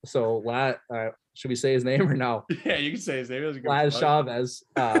then should we say his name or no? Yeah, you can say his name. Laz Chavez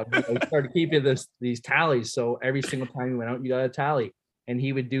started keeping these tallies. So every single time you went out, you got a tally. And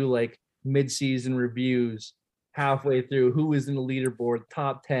he would do mid-season reviews halfway through, who was in the leaderboard,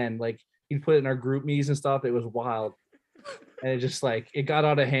 top 10. He'd put it in our group meetings and stuff. It was wild. And it just it got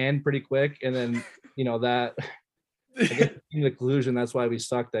out of hand pretty quick. And then, that I guess in the conclusion, that's why we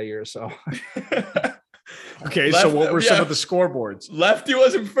sucked that year. So okay, so what were some of the scoreboards? Lefty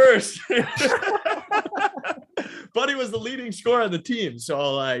wasn't first. Buddy was the leading scorer on the team.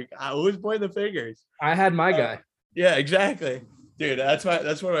 So I was pointing the fingers. I had my guy. Yeah, exactly. Dude, that's one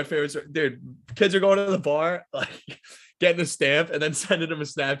of my favorites. Dude, kids are going to the bar, getting a stamp and then sending them a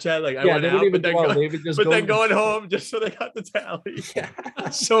Snapchat. I went out, but then going home just so they got the tally. Yeah.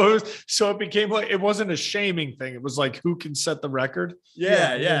 So it became it wasn't a shaming thing. It was who can set the record.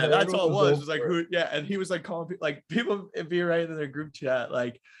 Yeah. That's all it was. It was who, yeah. And he was calling people if you're right in their group chat,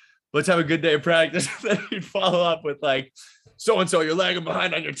 let's have a good day of practice. Then he'd follow up with so-and-so, you're lagging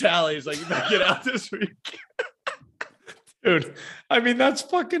behind on your tallies. You better get out this week. Dude, I mean, that's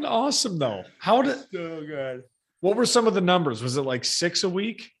fucking awesome though. So good. What were some of the numbers? Was it 6 a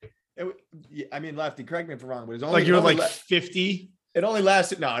week? Lefty, correct me if I'm wrong, but it was only you were 50. It only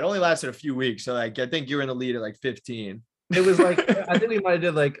lasted a few weeks. So I think you were in the lead at 15. It was I think we might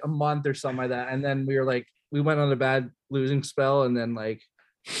have did a month or something like that. And then we were we went on a bad losing spell and then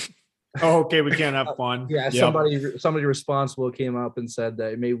Oh, okay, we can't have fun. Yeah, Yep. somebody responsible came up and said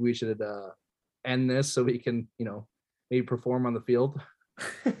that maybe we should end this so we can, maybe perform on the field.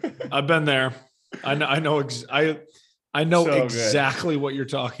 I've been there. I know So good. exactly what you're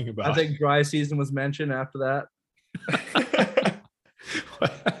talking about. I think dry season was mentioned after that.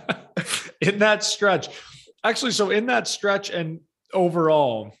 In that stretch. Actually, so in that stretch and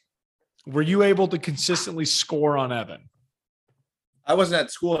overall, were you able to consistently score on Evan? I wasn't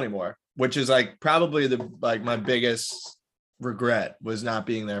at school anymore, which is like probably my biggest regret was not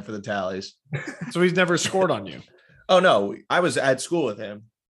being there for the tallies. So he's never scored on you. Oh no, I was at school with him,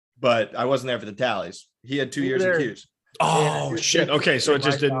 but I wasn't there for the tallies. He had 2 years in Cuse. Oh shit. Okay, so it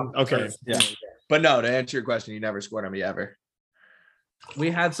just didn't. Okay. Yeah. But no, to answer your question, you never scored on me ever.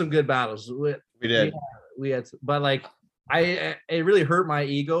 We had some good battles. We did. We had, but like it really hurt my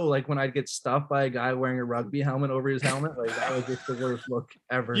ego. Like when I'd get stuffed by a guy wearing a rugby helmet over his helmet, like that was just the worst look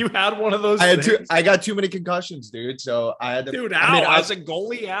ever. You had one of those. I got too many concussions, dude. So I had to. Dude, as a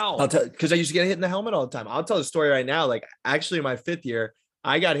goalie, I'll tell because I used to get hit in the helmet all the time. I'll tell the story right now. Like actually, in my 5th year,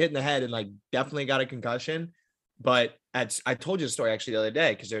 I got hit in the head and like definitely got a concussion. But I told you the story actually the other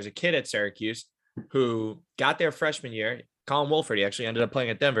day because there's a kid at Syracuse who got there freshman year. Colin Wolford, he actually ended up playing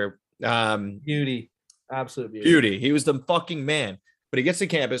at Denver. Beauty. Absolute beauty. He was the fucking man. But he gets to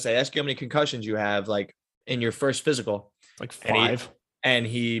campus. They ask you how many concussions you have, like in your first physical. Like 5. And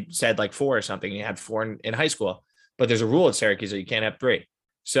he said like 4 or something. He had 4 in high school. But there's a rule at Syracuse that you can't have 3.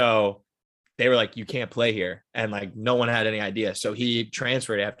 So they were like, you can't play here. And like no one had any idea. So he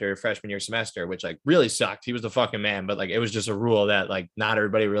transferred after freshman year semester, which like really sucked. He was the fucking man. But like it was just a rule that like not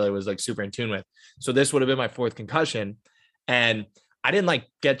everybody really was like super in tune with. So this would have been my 4th concussion. And I didn't like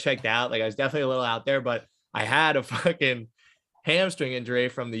get checked out. Like I was definitely a little out there, but I had a fucking hamstring injury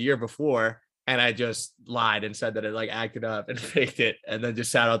from the year before. And I just lied and said that it like acted up and faked it. And then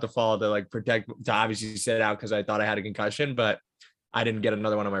just sat out the fall to like to obviously sit out because I thought I had a concussion, but I didn't get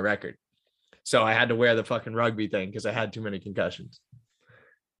another one on my record. So I had to wear the fucking rugby thing because I had too many concussions.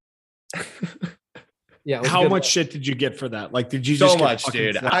 Yeah. How much shit did you get for that? Like, did you so just much,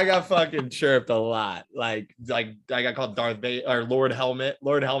 dude? I got fucking chirped a lot. Like I got called Darth Vader or Lord Helmet.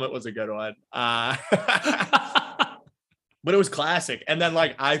 Lord Helmet was a good one. But it was classic. And then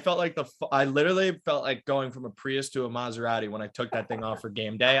like I felt like I literally felt like going from a Prius to a Maserati when I took that thing off for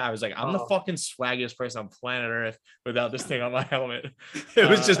game day. I was like, I'm the fucking swaggiest person on planet Earth without this thing on my helmet. It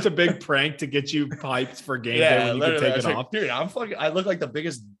was just a big prank to get you piped for game day when you could take it off. Dude, I look like the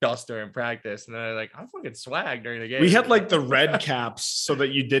biggest duster in practice. And then I'm fucking swag during the game. We had like the red caps so that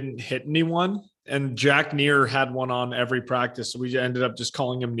you didn't hit anyone. And Jack Neer had one on every practice. So we ended up just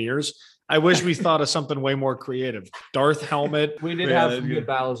calling him Neers. I wish we thought of something way more creative. Darth helmet. We did have some good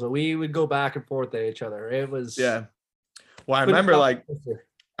battles. We would go back and forth at each other. It was Well, I remember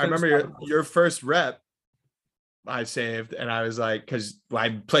your first rep I saved, and I was like, because I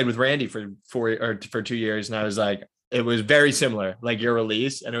played with Randy for 2 years, and I was like, it was very similar, like your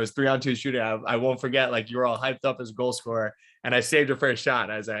release, and it was 3-on-2 shootout. I won't forget, like you were all hyped up as a goal scorer, and I saved your first shot.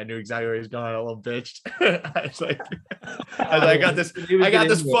 And I was like, I knew exactly where he was going. A little bitch. I was like, I got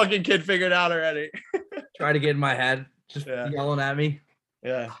this fucking kid figured out already. Try to get in my head, just yelling at me.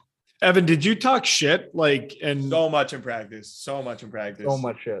 Yeah. Evan, did you talk shit? Like, and so much in practice. So much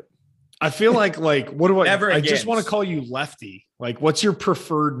shit. I feel like what do I just want to call you Lefty. Like, what's your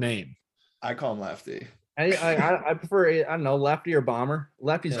preferred name? I call him Lefty. I prefer, I don't know, Lefty or Bomber.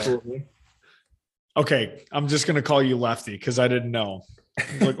 Lefty's cool with me. Okay, I'm just gonna call you Lefty because I didn't know.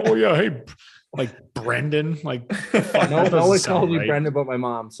 Like, oh yeah, hey, like Brendan. Like, no one calls me Brendan but my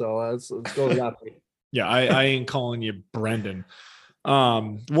mom. So let's go with Lefty. Yeah, I ain't calling you Brendan.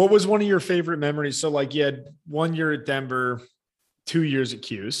 What was one of your favorite memories? So like you had 1 year at Denver, 2 years at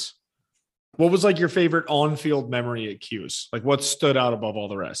Cuse. What was like your favorite on-field memory at Cuse? Like what stood out above all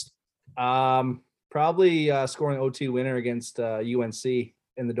the rest? Probably scoring OT winner against UNC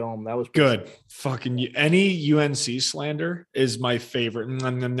in the Dome. That was good. Fucking any UNC slander is my favorite.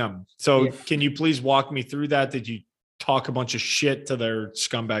 So can you please walk me through that? Did you talk a bunch of shit to their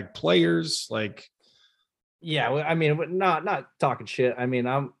scumbag players? Like, yeah, I mean, not talking shit. I mean,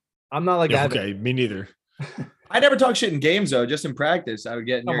 I'm not like that. Okay, me neither. I never talk shit in games though. Just in practice, I would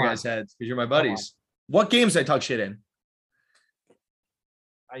get in your guys' heads because you're my buddies. What games did I talk shit in?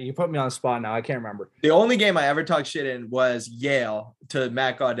 You put me on the spot now. I can't remember. The only game I ever talked shit in was Yale to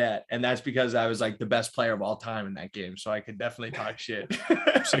Matt Gaudette. And that's because I was like the best player of all time in that game. So I could definitely talk shit.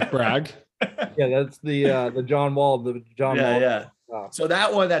 Sick brag. Yeah, that's the John Wall. Yeah. Oh. So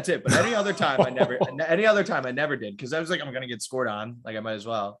that one, that's it. But any other time I never did. Cause I was like, I'm going to get scored on. Like I might as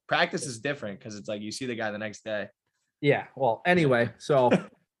well. Practice is different. Cause it's like, you see the guy the next day. Yeah. Well, anyway, so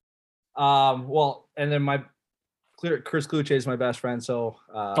Well, and then Chris Kluche is my best friend. So,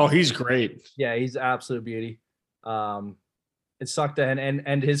 Oh, he's great. yeah, he's absolute beauty. It sucked to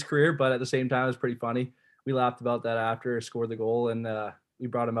end his career, but at the same time, it was pretty funny. We laughed about that after he scored the goal, and we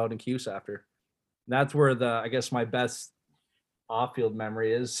brought him out in Cuse after. And that's where I guess my best off-field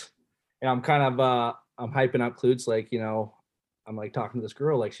memory is. And I'm kind of I'm hyping up Klutz, like, you know, I'm like talking to this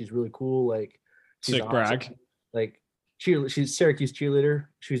girl, like she's really cool, like she's Sick awesome. brag. Like she's Syracuse cheerleader.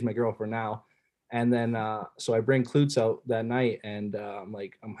 She's my girlfriend now. And then so I bring Klutz out that night, and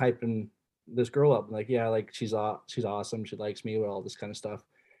I'm hyping this girl up. I'm like, yeah, like she's awesome. She likes me with all this kind of stuff.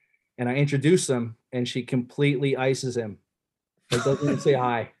 And I introduce them, and she completely ices him. Like, doesn't even say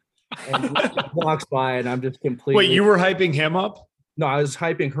hi. And he walks by, and I'm just completely. Wait, you were hyping him up? No, I was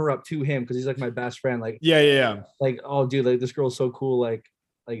hyping her up to him because he's like my best friend. Like, yeah. Like, oh, dude, like this girl's so cool. Like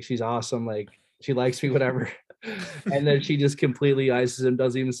she's awesome. Like she likes me, whatever. And then she just completely ices him,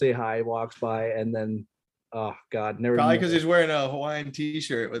 doesn't even say hi, walks by, and then, oh God, never. Probably because he's wearing a Hawaiian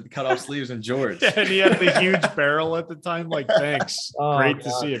t-shirt with cut off sleeves and jorts. Yeah, and he had the huge barrel at the time. Like, thanks. Oh, Great God.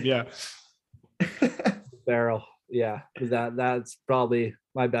 to see him. Yeah. Barrel. Yeah. That's probably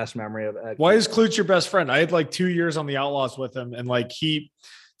my best memory of it. Why is Klutz your best friend? I had like 2 years on the Outlaws with him, and like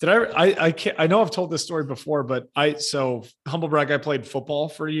I know I've told this story before, but so humble brag, I played football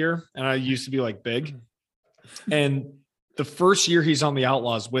for a year, and I used to be like big. And the first year he's on the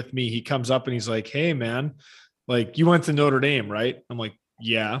Outlaws with me, he comes up and he's like, "Hey man, like you went to Notre Dame, right?" I'm like,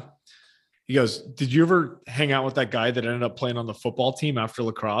 "Yeah." He goes, "Did you ever hang out with that guy that ended up playing on the football team after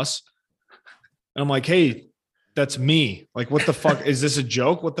lacrosse?" And I'm like, "Hey, that's me. Like, what the fuck? Is this a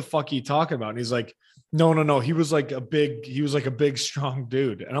joke? What the fuck are you talking about?" And he's like, No. He was like a big, strong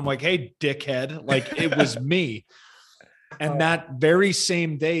dude. And I'm like, "Hey, dickhead. Like, it was me." And that very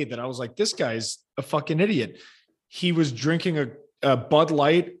same day that I was like, this guy's a fucking idiot, he was drinking a Bud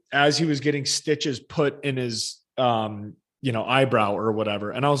Light as he was getting stitches put in his, eyebrow or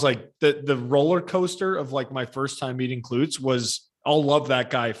whatever. And I was like, the roller coaster of like my first time meeting Klutz was, I'll love that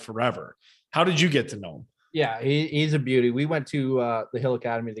guy forever. How did you get to know him? Yeah, he's a beauty. We went to the Hill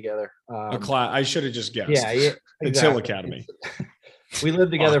Academy together. I should have just guessed. Yeah, It's exactly. Hill Academy. We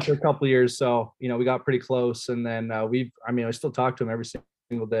lived together for a couple of years, so we got pretty close. And then I still talk to him every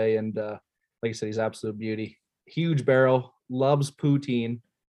single day. And like I said, he's absolute beauty. Huge barrel, loves poutine.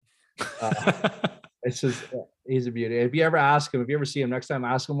 It's just he's a beauty. If you ever see him next time,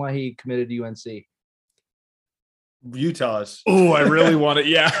 ask him why he committed to UNC. You tell us. Oh, I really want it.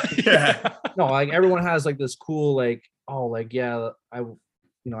 Yeah. No, like everyone has like this cool, like, oh, like, yeah, I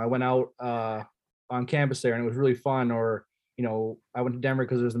went out on campus there and it was really fun. Or, I went to Denver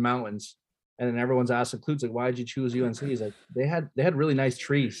because there's the mountains. And then everyone's asking Klutz, like, why did you choose UNC? He's like, they had really nice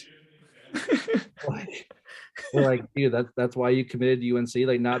trees. We're like, dude, that's why you committed to UNC,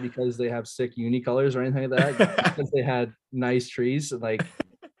 like not because they have sick uni colors or anything like that, because they had nice trees. Like,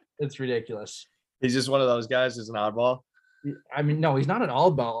 it's ridiculous. He's just one of those guys who's an oddball. I mean, no, he's not an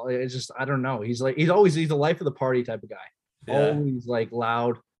oddball. It's just, I don't know. He's the life of the party type of guy. Yeah. Always like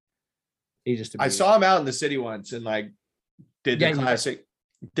loud. He just. I saw him out in the city once and like did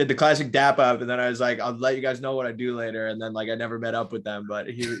the classic dap up, and then I was like, "I'll let you guys know what I do later." And then like I never met up with them, but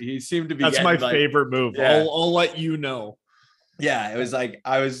he seemed to be. That's my favorite move. Yeah. I'll let you know. Yeah, it was like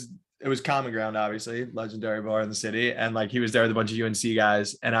it was Common Ground, obviously, legendary bar in the city, and like he was there with a bunch of UNC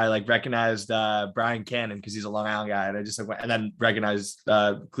guys, and I like recognized Brian Cannon because he's a Long Island guy, and I just like went, and then recognized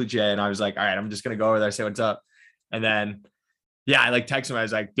Kluche, and I was like, all right, I'm just gonna go over there, say what's up, and then. Yeah, I like texted him. I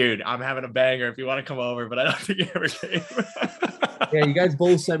was like, dude, I'm having a banger if you want to come over, but I don't think he ever came. Yeah, you guys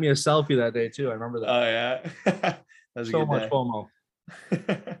both sent me a selfie that day too. I remember that. Oh, yeah. That was so much FOMO.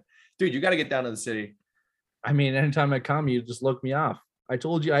 Dude, you got to get down to the city. I mean, anytime I come, you just look me off. I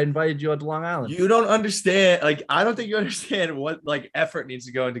told you I invited you out to Long Island. You don't understand. Like, I don't think you understand what like effort needs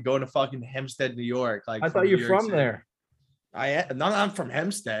to go into going to fucking Hempstead, New York. Like, I thought you're from there. I'm from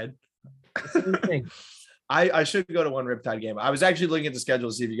Hempstead. Same thing. I should go to one Riptide game. I was actually looking at the schedule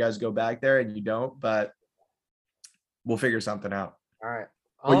to see if you guys go back there, and you don't, but we'll figure something out. All right.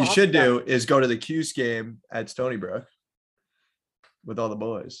 What you should do is go to the Cuse game at Stony Brook with all the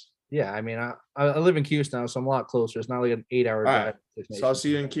boys. Yeah, I mean, I live in Cuse now, so I'm a lot closer. It's not like an 8-hour drive. Right. So I'll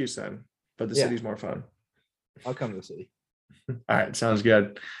see you in Cuse then, but the city's more fun. I'll come to the city. All right, sounds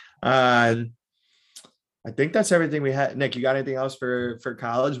good. I think that's everything we had. Nick, you got anything else for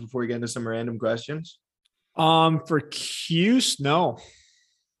college before we get into some random questions? For Cuse, no,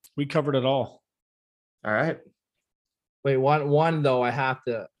 we covered it all. All right. Wait, one though, I have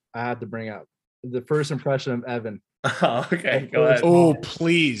to bring up the first impression of Evan. Oh, okay, go ahead. Oh,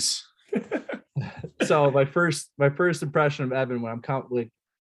 please. So my first impression of Evan when I'm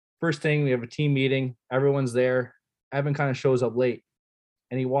first thing, we have a team meeting. Everyone's there. Evan kind of shows up late,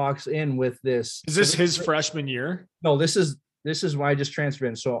 and he walks in with this. Is this his freshman year? No, this is why I just transferred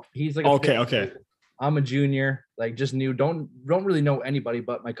in. So he's like, okay. I'm a junior, like just new. Don't really know anybody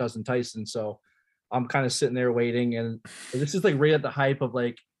but my cousin Tyson. So I'm kind of sitting there waiting, and this is like right at the hype of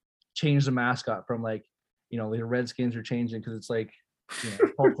like change the mascot from like, you know, the Redskins are changing because it's like, you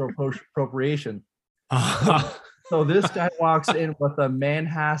know, cultural appropriation. So this guy walks in with a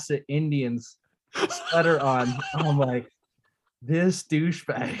Manhasset Indians sweater on. I'm like, this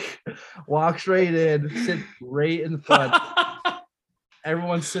douchebag walks right in, sits right in front.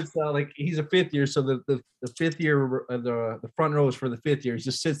 Everyone sits down like he's a fifth year, so the fifth year, the front row is for the fifth year. He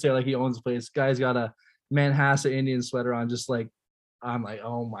just sits there like he owns the place. Guy's got a Manhasset Indian sweater on, just like, I'm like,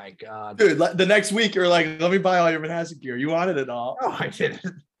 oh my god, dude. The next week you're like, let me buy all your Manhasset gear. You wanted it all. No, I didn't.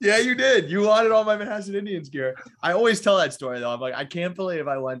 Yeah, you did. You wanted all my Manhasset Indians gear. I always tell that story though. I'm like, I can't believe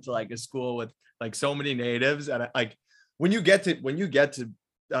I went to like a school with like so many natives, and like when you get to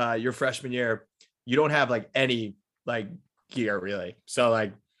your freshman year, you don't have like any like gear really. So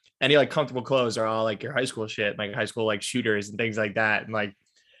like any like comfortable clothes are all like your high school shit, like high school like shooters and things like that. And like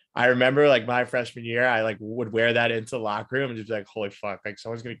I remember like my freshman year, I like would wear that into the locker room and just be like, holy fuck, like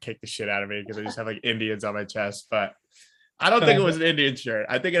someone's gonna kick the shit out of me because I just have like Indians on my chest. But I don't think it was an Indian shirt.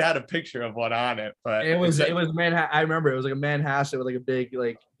 I think it had a picture of one on it, but it was Manhasset. I remember it was like a Manhasset with like a big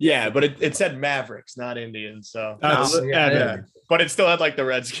like, yeah, but it said Mavericks, not Indians. So that's yeah. But it still had like the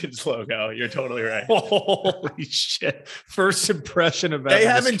Redskins logo. You're totally right. Holy shit! First impression of they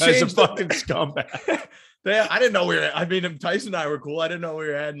haven't changed. A fucking scumbag. I didn't know we were. I mean, Tyson and I were cool. I didn't know we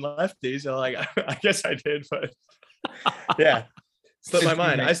were adding Lefty. So like, I guess I did, but yeah, slipped my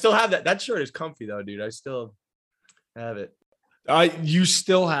mind. I still have that. That shirt is comfy though, dude. I still have it. You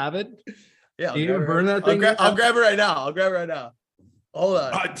still have it? Yeah. You even burn that thing? I'll grab it right now. Hold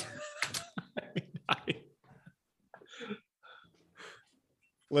on.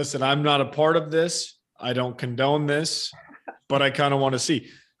 Listen, I'm not a part of this. I don't condone this, but I kind of want to see.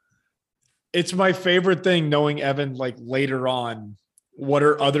 It's my favorite thing knowing Evan like later on. What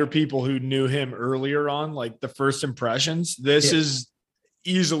are other people who knew him earlier on, like the first impressions? This is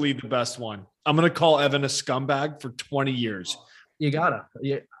easily the best one. I'm going to call Evan a scumbag for 20 years. You gotta.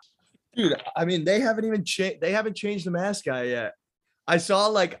 Yeah. Dude, I mean, they haven't even changed. They haven't changed the mascot yet. I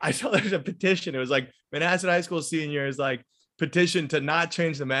saw there's a petition. It was like Manhasset High School seniors like petition to not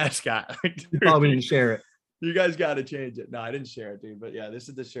change the mascot. You probably didn't share it. You guys got to change it. No, I didn't share it, dude. But yeah, this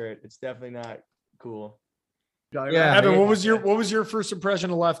is the shirt. It's definitely not cool. Yeah, Evan, what was your first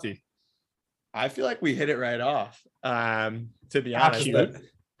impression of Lefty? I feel like we hit it right off. To be honest,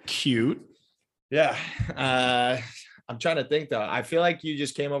 cute. Yeah. I'm trying to think though. I feel like you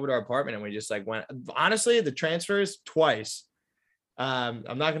just came over to our apartment and we just like went. Honestly, the transfers twice.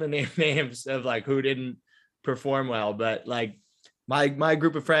 I'm not gonna name names of like who didn't perform well, but like my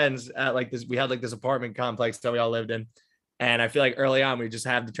group of friends at like this, we had like this apartment complex that we all lived in, and I feel like early on we just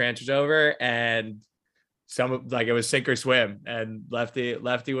had the transfers over and some like it was sink or swim, and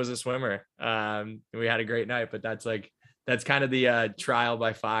Lefty was a swimmer. We had a great night, but that's kind of the trial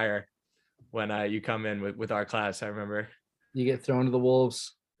by fire when you come in with our class. I remember you get thrown to the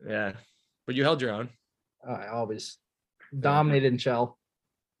wolves. Yeah, but you held your own. I always dominated in Chell.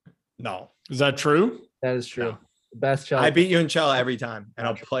 No, is that true? That is true. No. The best Chell. I beat you in Chell every time, and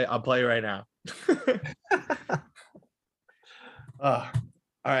I'll play right now. All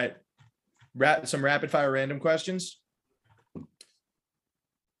right. Some rapid fire random questions.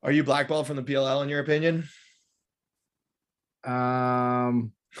 Are you blackballed from the PLL in your opinion?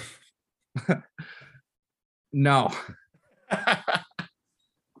 No.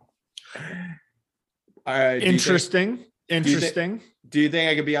 All right. Interesting. Do you think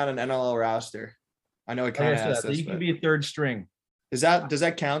I could be on an NLL roster? I know it kind of has this, you can be a third string. Does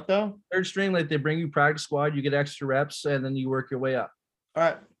that count though? Third string, like they bring you practice squad, you get extra reps, and then you work your way up. All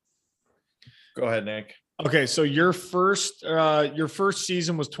right. Go ahead, Nick. Okay, so your first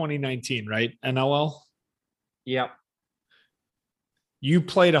season was 2019, right? NLL? Yep. You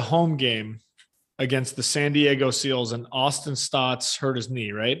played a home game against the San Diego Seals, and Austin Stotts hurt his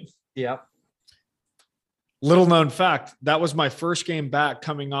knee, right? Yep. Little known fact, that was my first game back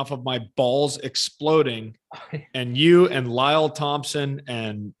coming off of my balls exploding. And you and Lyle Thompson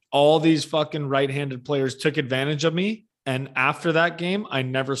and all these fucking right-handed players took advantage of me. And after that game, I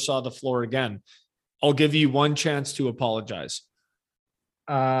never saw the floor again. I'll give you one chance to apologize.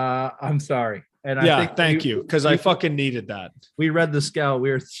 I'm sorry. And I think thank you, because I fucking needed that. We read the scout. We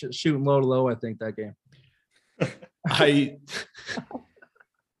were shooting low to low, I think, that game.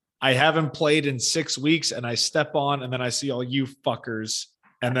 I haven't played in 6 weeks, and I step on, and then I see all you fuckers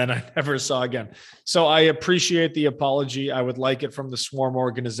And then I never saw again. So I appreciate the apology. I would like it from the Swarm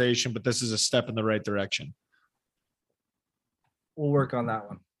organization, but this is a step in the right direction. We'll work on that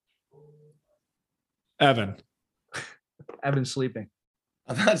one. Evan's sleeping.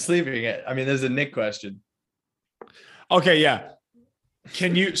 I'm not sleeping yet. I mean, there's a Nick question. Okay, yeah.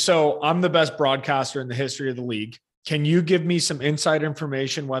 So I'm the best broadcaster in the history of the league. Can you give me some inside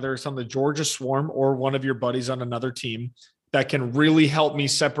information, whether it's on the Georgia Swarm or one of your buddies on another team, that can really help me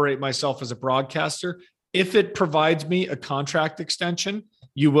separate myself as a broadcaster? If it provides me a contract extension,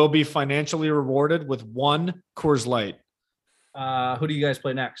 you will be financially rewarded with 1 Coors Light. Who do you guys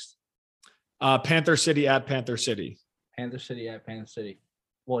play next? Panther City at Panther City. Panther City at Panther City.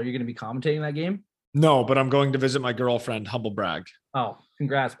 Well, you're going to be commentating that game? No, but I'm going to visit my girlfriend. Humble brag. Oh,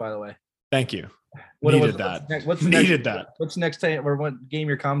 congrats, by the way. Thank you. What's Needed that. What's next time, or what game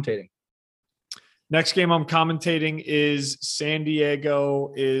you're commentating? Next game I'm commentating is San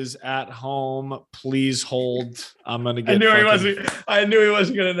Diego is at home. Please hold. I'm going to get. I knew he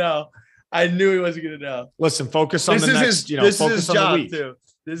wasn't going to know. Listen, focus on the next. Focus on the week. Too.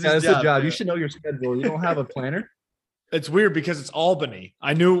 This is his job. You should know your schedule. You don't have a planner. It's weird because it's Albany.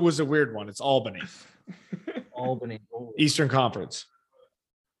 I knew it was a weird one. It's Albany. Albany. Eastern Conference.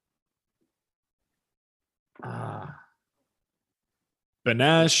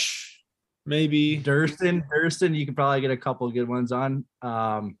 Benesh, maybe. Durston, you could probably get a couple of good ones on.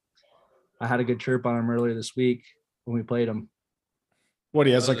 I had a good chirp on him earlier this week when we played him. What,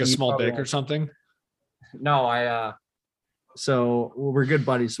 he has like a small dick or something? No, so we're good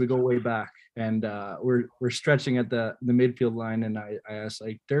buddies. So we go way back, and we're stretching at the midfield line, and I asked,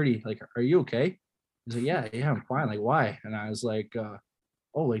 like, Dirty, like, are you okay? He's like, yeah, I'm fine. Like, why? And I was like,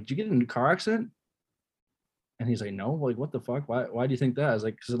 did you get in a car accident? And he's like, no. Like, what the fuck? Why do you think that? I was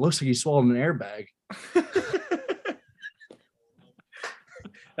like, because it looks like he swallowed an airbag.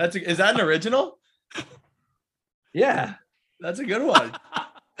 Is that an original? Yeah, that's a good one.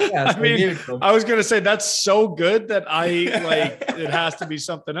 Yeah, I mean, I was gonna say that's so good that it has to be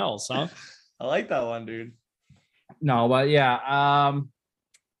something else, huh? I like that one, dude. No, but yeah,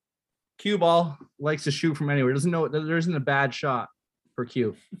 cue ball likes to shoot from anywhere. Doesn't know there isn't a bad shot for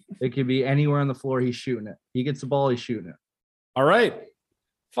Q. It could be anywhere on the floor. He's shooting it. He gets the ball. He's shooting it. All right.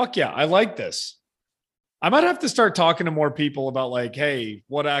 Fuck yeah. I like this. I might have to start talking to more people about, like, hey,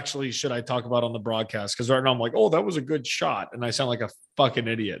 what actually should I talk about on the broadcast? Because right now I'm like, oh, that was a good shot. And I sound like a fucking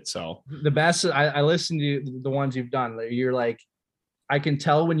idiot. So the best, I listened to the ones you've done. You're like, I can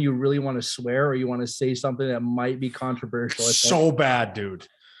tell when you really want to swear or you want to say something that might be controversial. It's so like, bad, dude.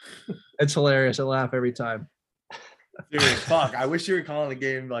 It's hilarious. I laugh every time. Dude, fuck. I wish you were calling the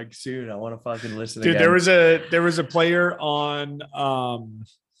game like soon. I want to fucking listen. Dude, again. there was a player on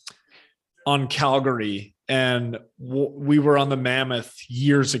Calgary, and we were on the Mammoth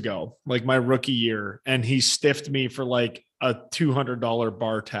years ago, like my rookie year, and he stiffed me for like a $200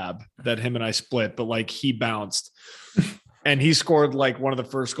 bar tab that him and I split, but like he bounced and he scored like one of the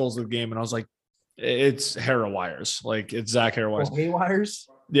first goals of the game. And I was like, it's Hairwires. Like, it's Zach Hairwires. Oh, Haywires?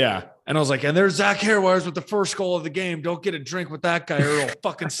 Yeah. And I was like, and there's Zach Hairwires with the first goal of the game. Don't get a drink with that guy or he'll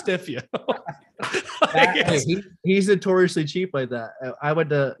fucking stiff you. He's notoriously cheap like that.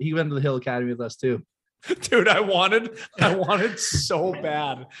 He went to the Hill Academy with us too. Dude, I wanted so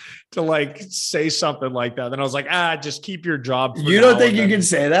bad to like say something like that. Then I was like, just keep your job. You don't think you can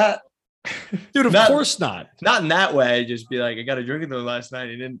say that? Dude, of course not. Not in that way. Just be like, I got a drink with him last night.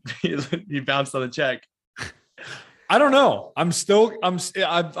 He bounced on the check. I don't know.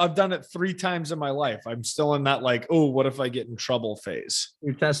 I've done it 3 times in my life. I'm still in that like, oh, what if I get in trouble phase?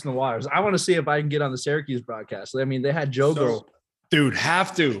 You're testing the waters. I want to see if I can get on the Syracuse broadcast. I mean, they had Jogo. Dude,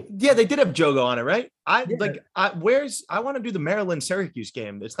 have to. Yeah, they did have Jogo on it, right? I want to do the Maryland Syracuse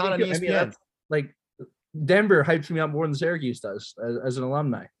game. It's not on ESPN. I mean, like Denver hypes me up more than Syracuse does as an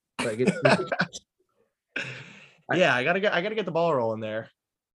alumni. Like, yeah, I gotta get the ball rolling there.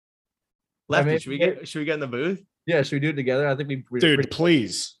 Lefty, should we get in the booth? Yeah, should we do it together? I think Dude,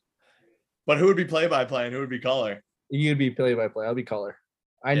 please. But who would be play-by-play and who would be caller? You'd be play-by-play. I'll be caller.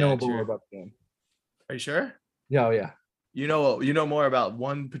 I know more about the game. Are you sure? Yeah, oh, yeah. You know more about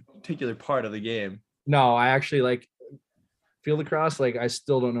one particular part of the game. No, I actually like field lacrosse. Like, I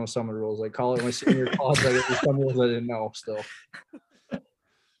still don't know some of the rules. Like, call it my senior college. Like, there's some rules I didn't know still.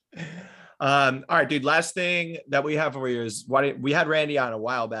 All right, dude. Last thing that we have for you is we had Randy on a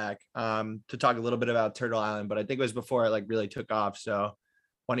while back to talk a little bit about Turtle Island, but I think it was before it like really took off. So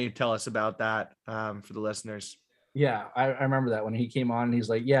why don't you tell us about that for the listeners? Yeah, I remember that when he came on and he's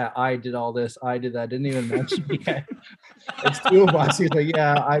like, yeah, I did all this. I did that. Didn't even mention me. It's 2 of us. He's like,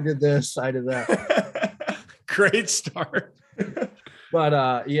 yeah, I did this. I did that. Great start.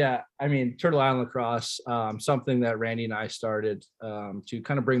 But yeah, I mean, Turtle Island Lacrosse, something that Randy and I started to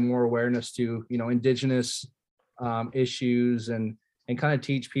kind of bring more awareness to, Indigenous issues and kind of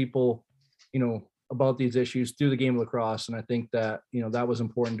teach people, about these issues through the game of lacrosse. And I think that, that was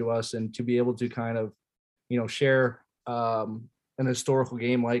important to us, and to be able to kind of, share an historical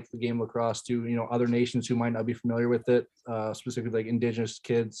game like the game of lacrosse to, other nations who might not be familiar with it, specifically like Indigenous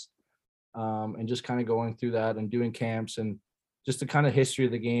kids, and just kind of going through that and doing camps and just the kind of history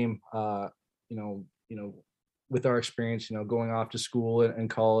of the game, with our experience, going off to school and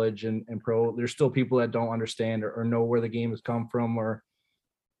college and pro, there's still people that don't understand or know where the game has come from or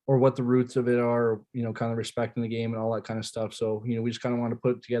what the roots of it are, kind of respecting the game and all that kind of stuff. So, we just kind of want to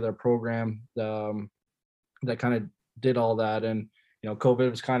put together a program that kind of did all that. And, COVID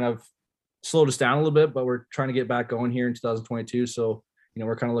was kind of slowed us down a little bit, but we're trying to get back going here in 2022. So,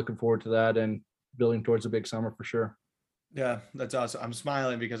 we're kind of looking forward to that and building towards a big summer for sure. Yeah, that's awesome. I'm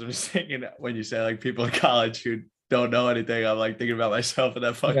smiling because I'm just thinking when you say like people in college who don't know anything, I'm like thinking about myself in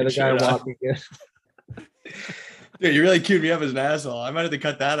that fucking the guy walking. Dude, you really queued me up as an asshole. I might have to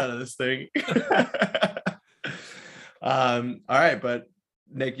cut that out of this thing. All right, but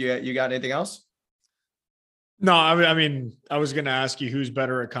Nick, you got anything else? No, I mean, I was going to ask you who's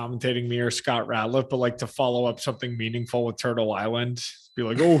better at commentating, me or Scott Ratliff, but like to follow up something meaningful with Turtle Island, be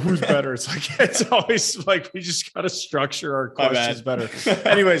like, oh, who's better? It's like, it's always like, we just got to structure our questions better.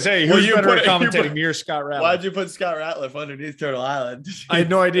 Anyways, hey, who's better at commentating, me or Scott Ratliff? Why'd you put Scott Ratliff underneath Turtle Island? I had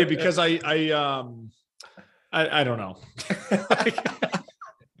no idea because I don't know.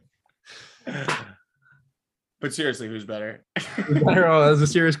 But seriously, who's better? Oh, that's a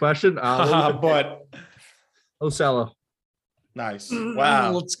serious question. But Osella. Nice.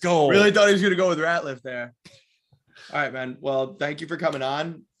 Wow. Let's go. Really thought he was going to go with Ratliff there. All right, man. Well, thank you for coming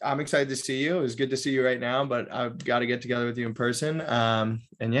on. I'm excited to see you. It was good to see you right now, but I've got to get together with you in person. And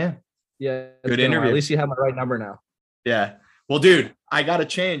yeah. Yeah. Good interview. At least you have my right number now. Yeah. Well, dude, I got to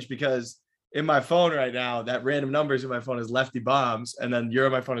change because in my phone right now, that random numbers in my phone is Lefty Bombs, and then you're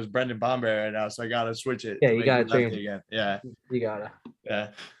on my phone is Brendan Bomberry right now. So I got to switch it. Yeah, you got to change again. Yeah. You got to. Yeah.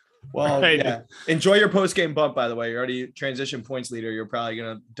 Well, right. Yeah. Enjoy your post-game bump, by the way. You're already transition points leader. You're probably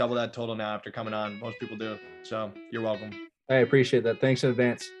going to double that total now after coming on. Most people do. So you're welcome. I appreciate that. Thanks in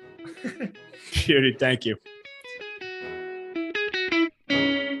advance. Beauty. Thank you.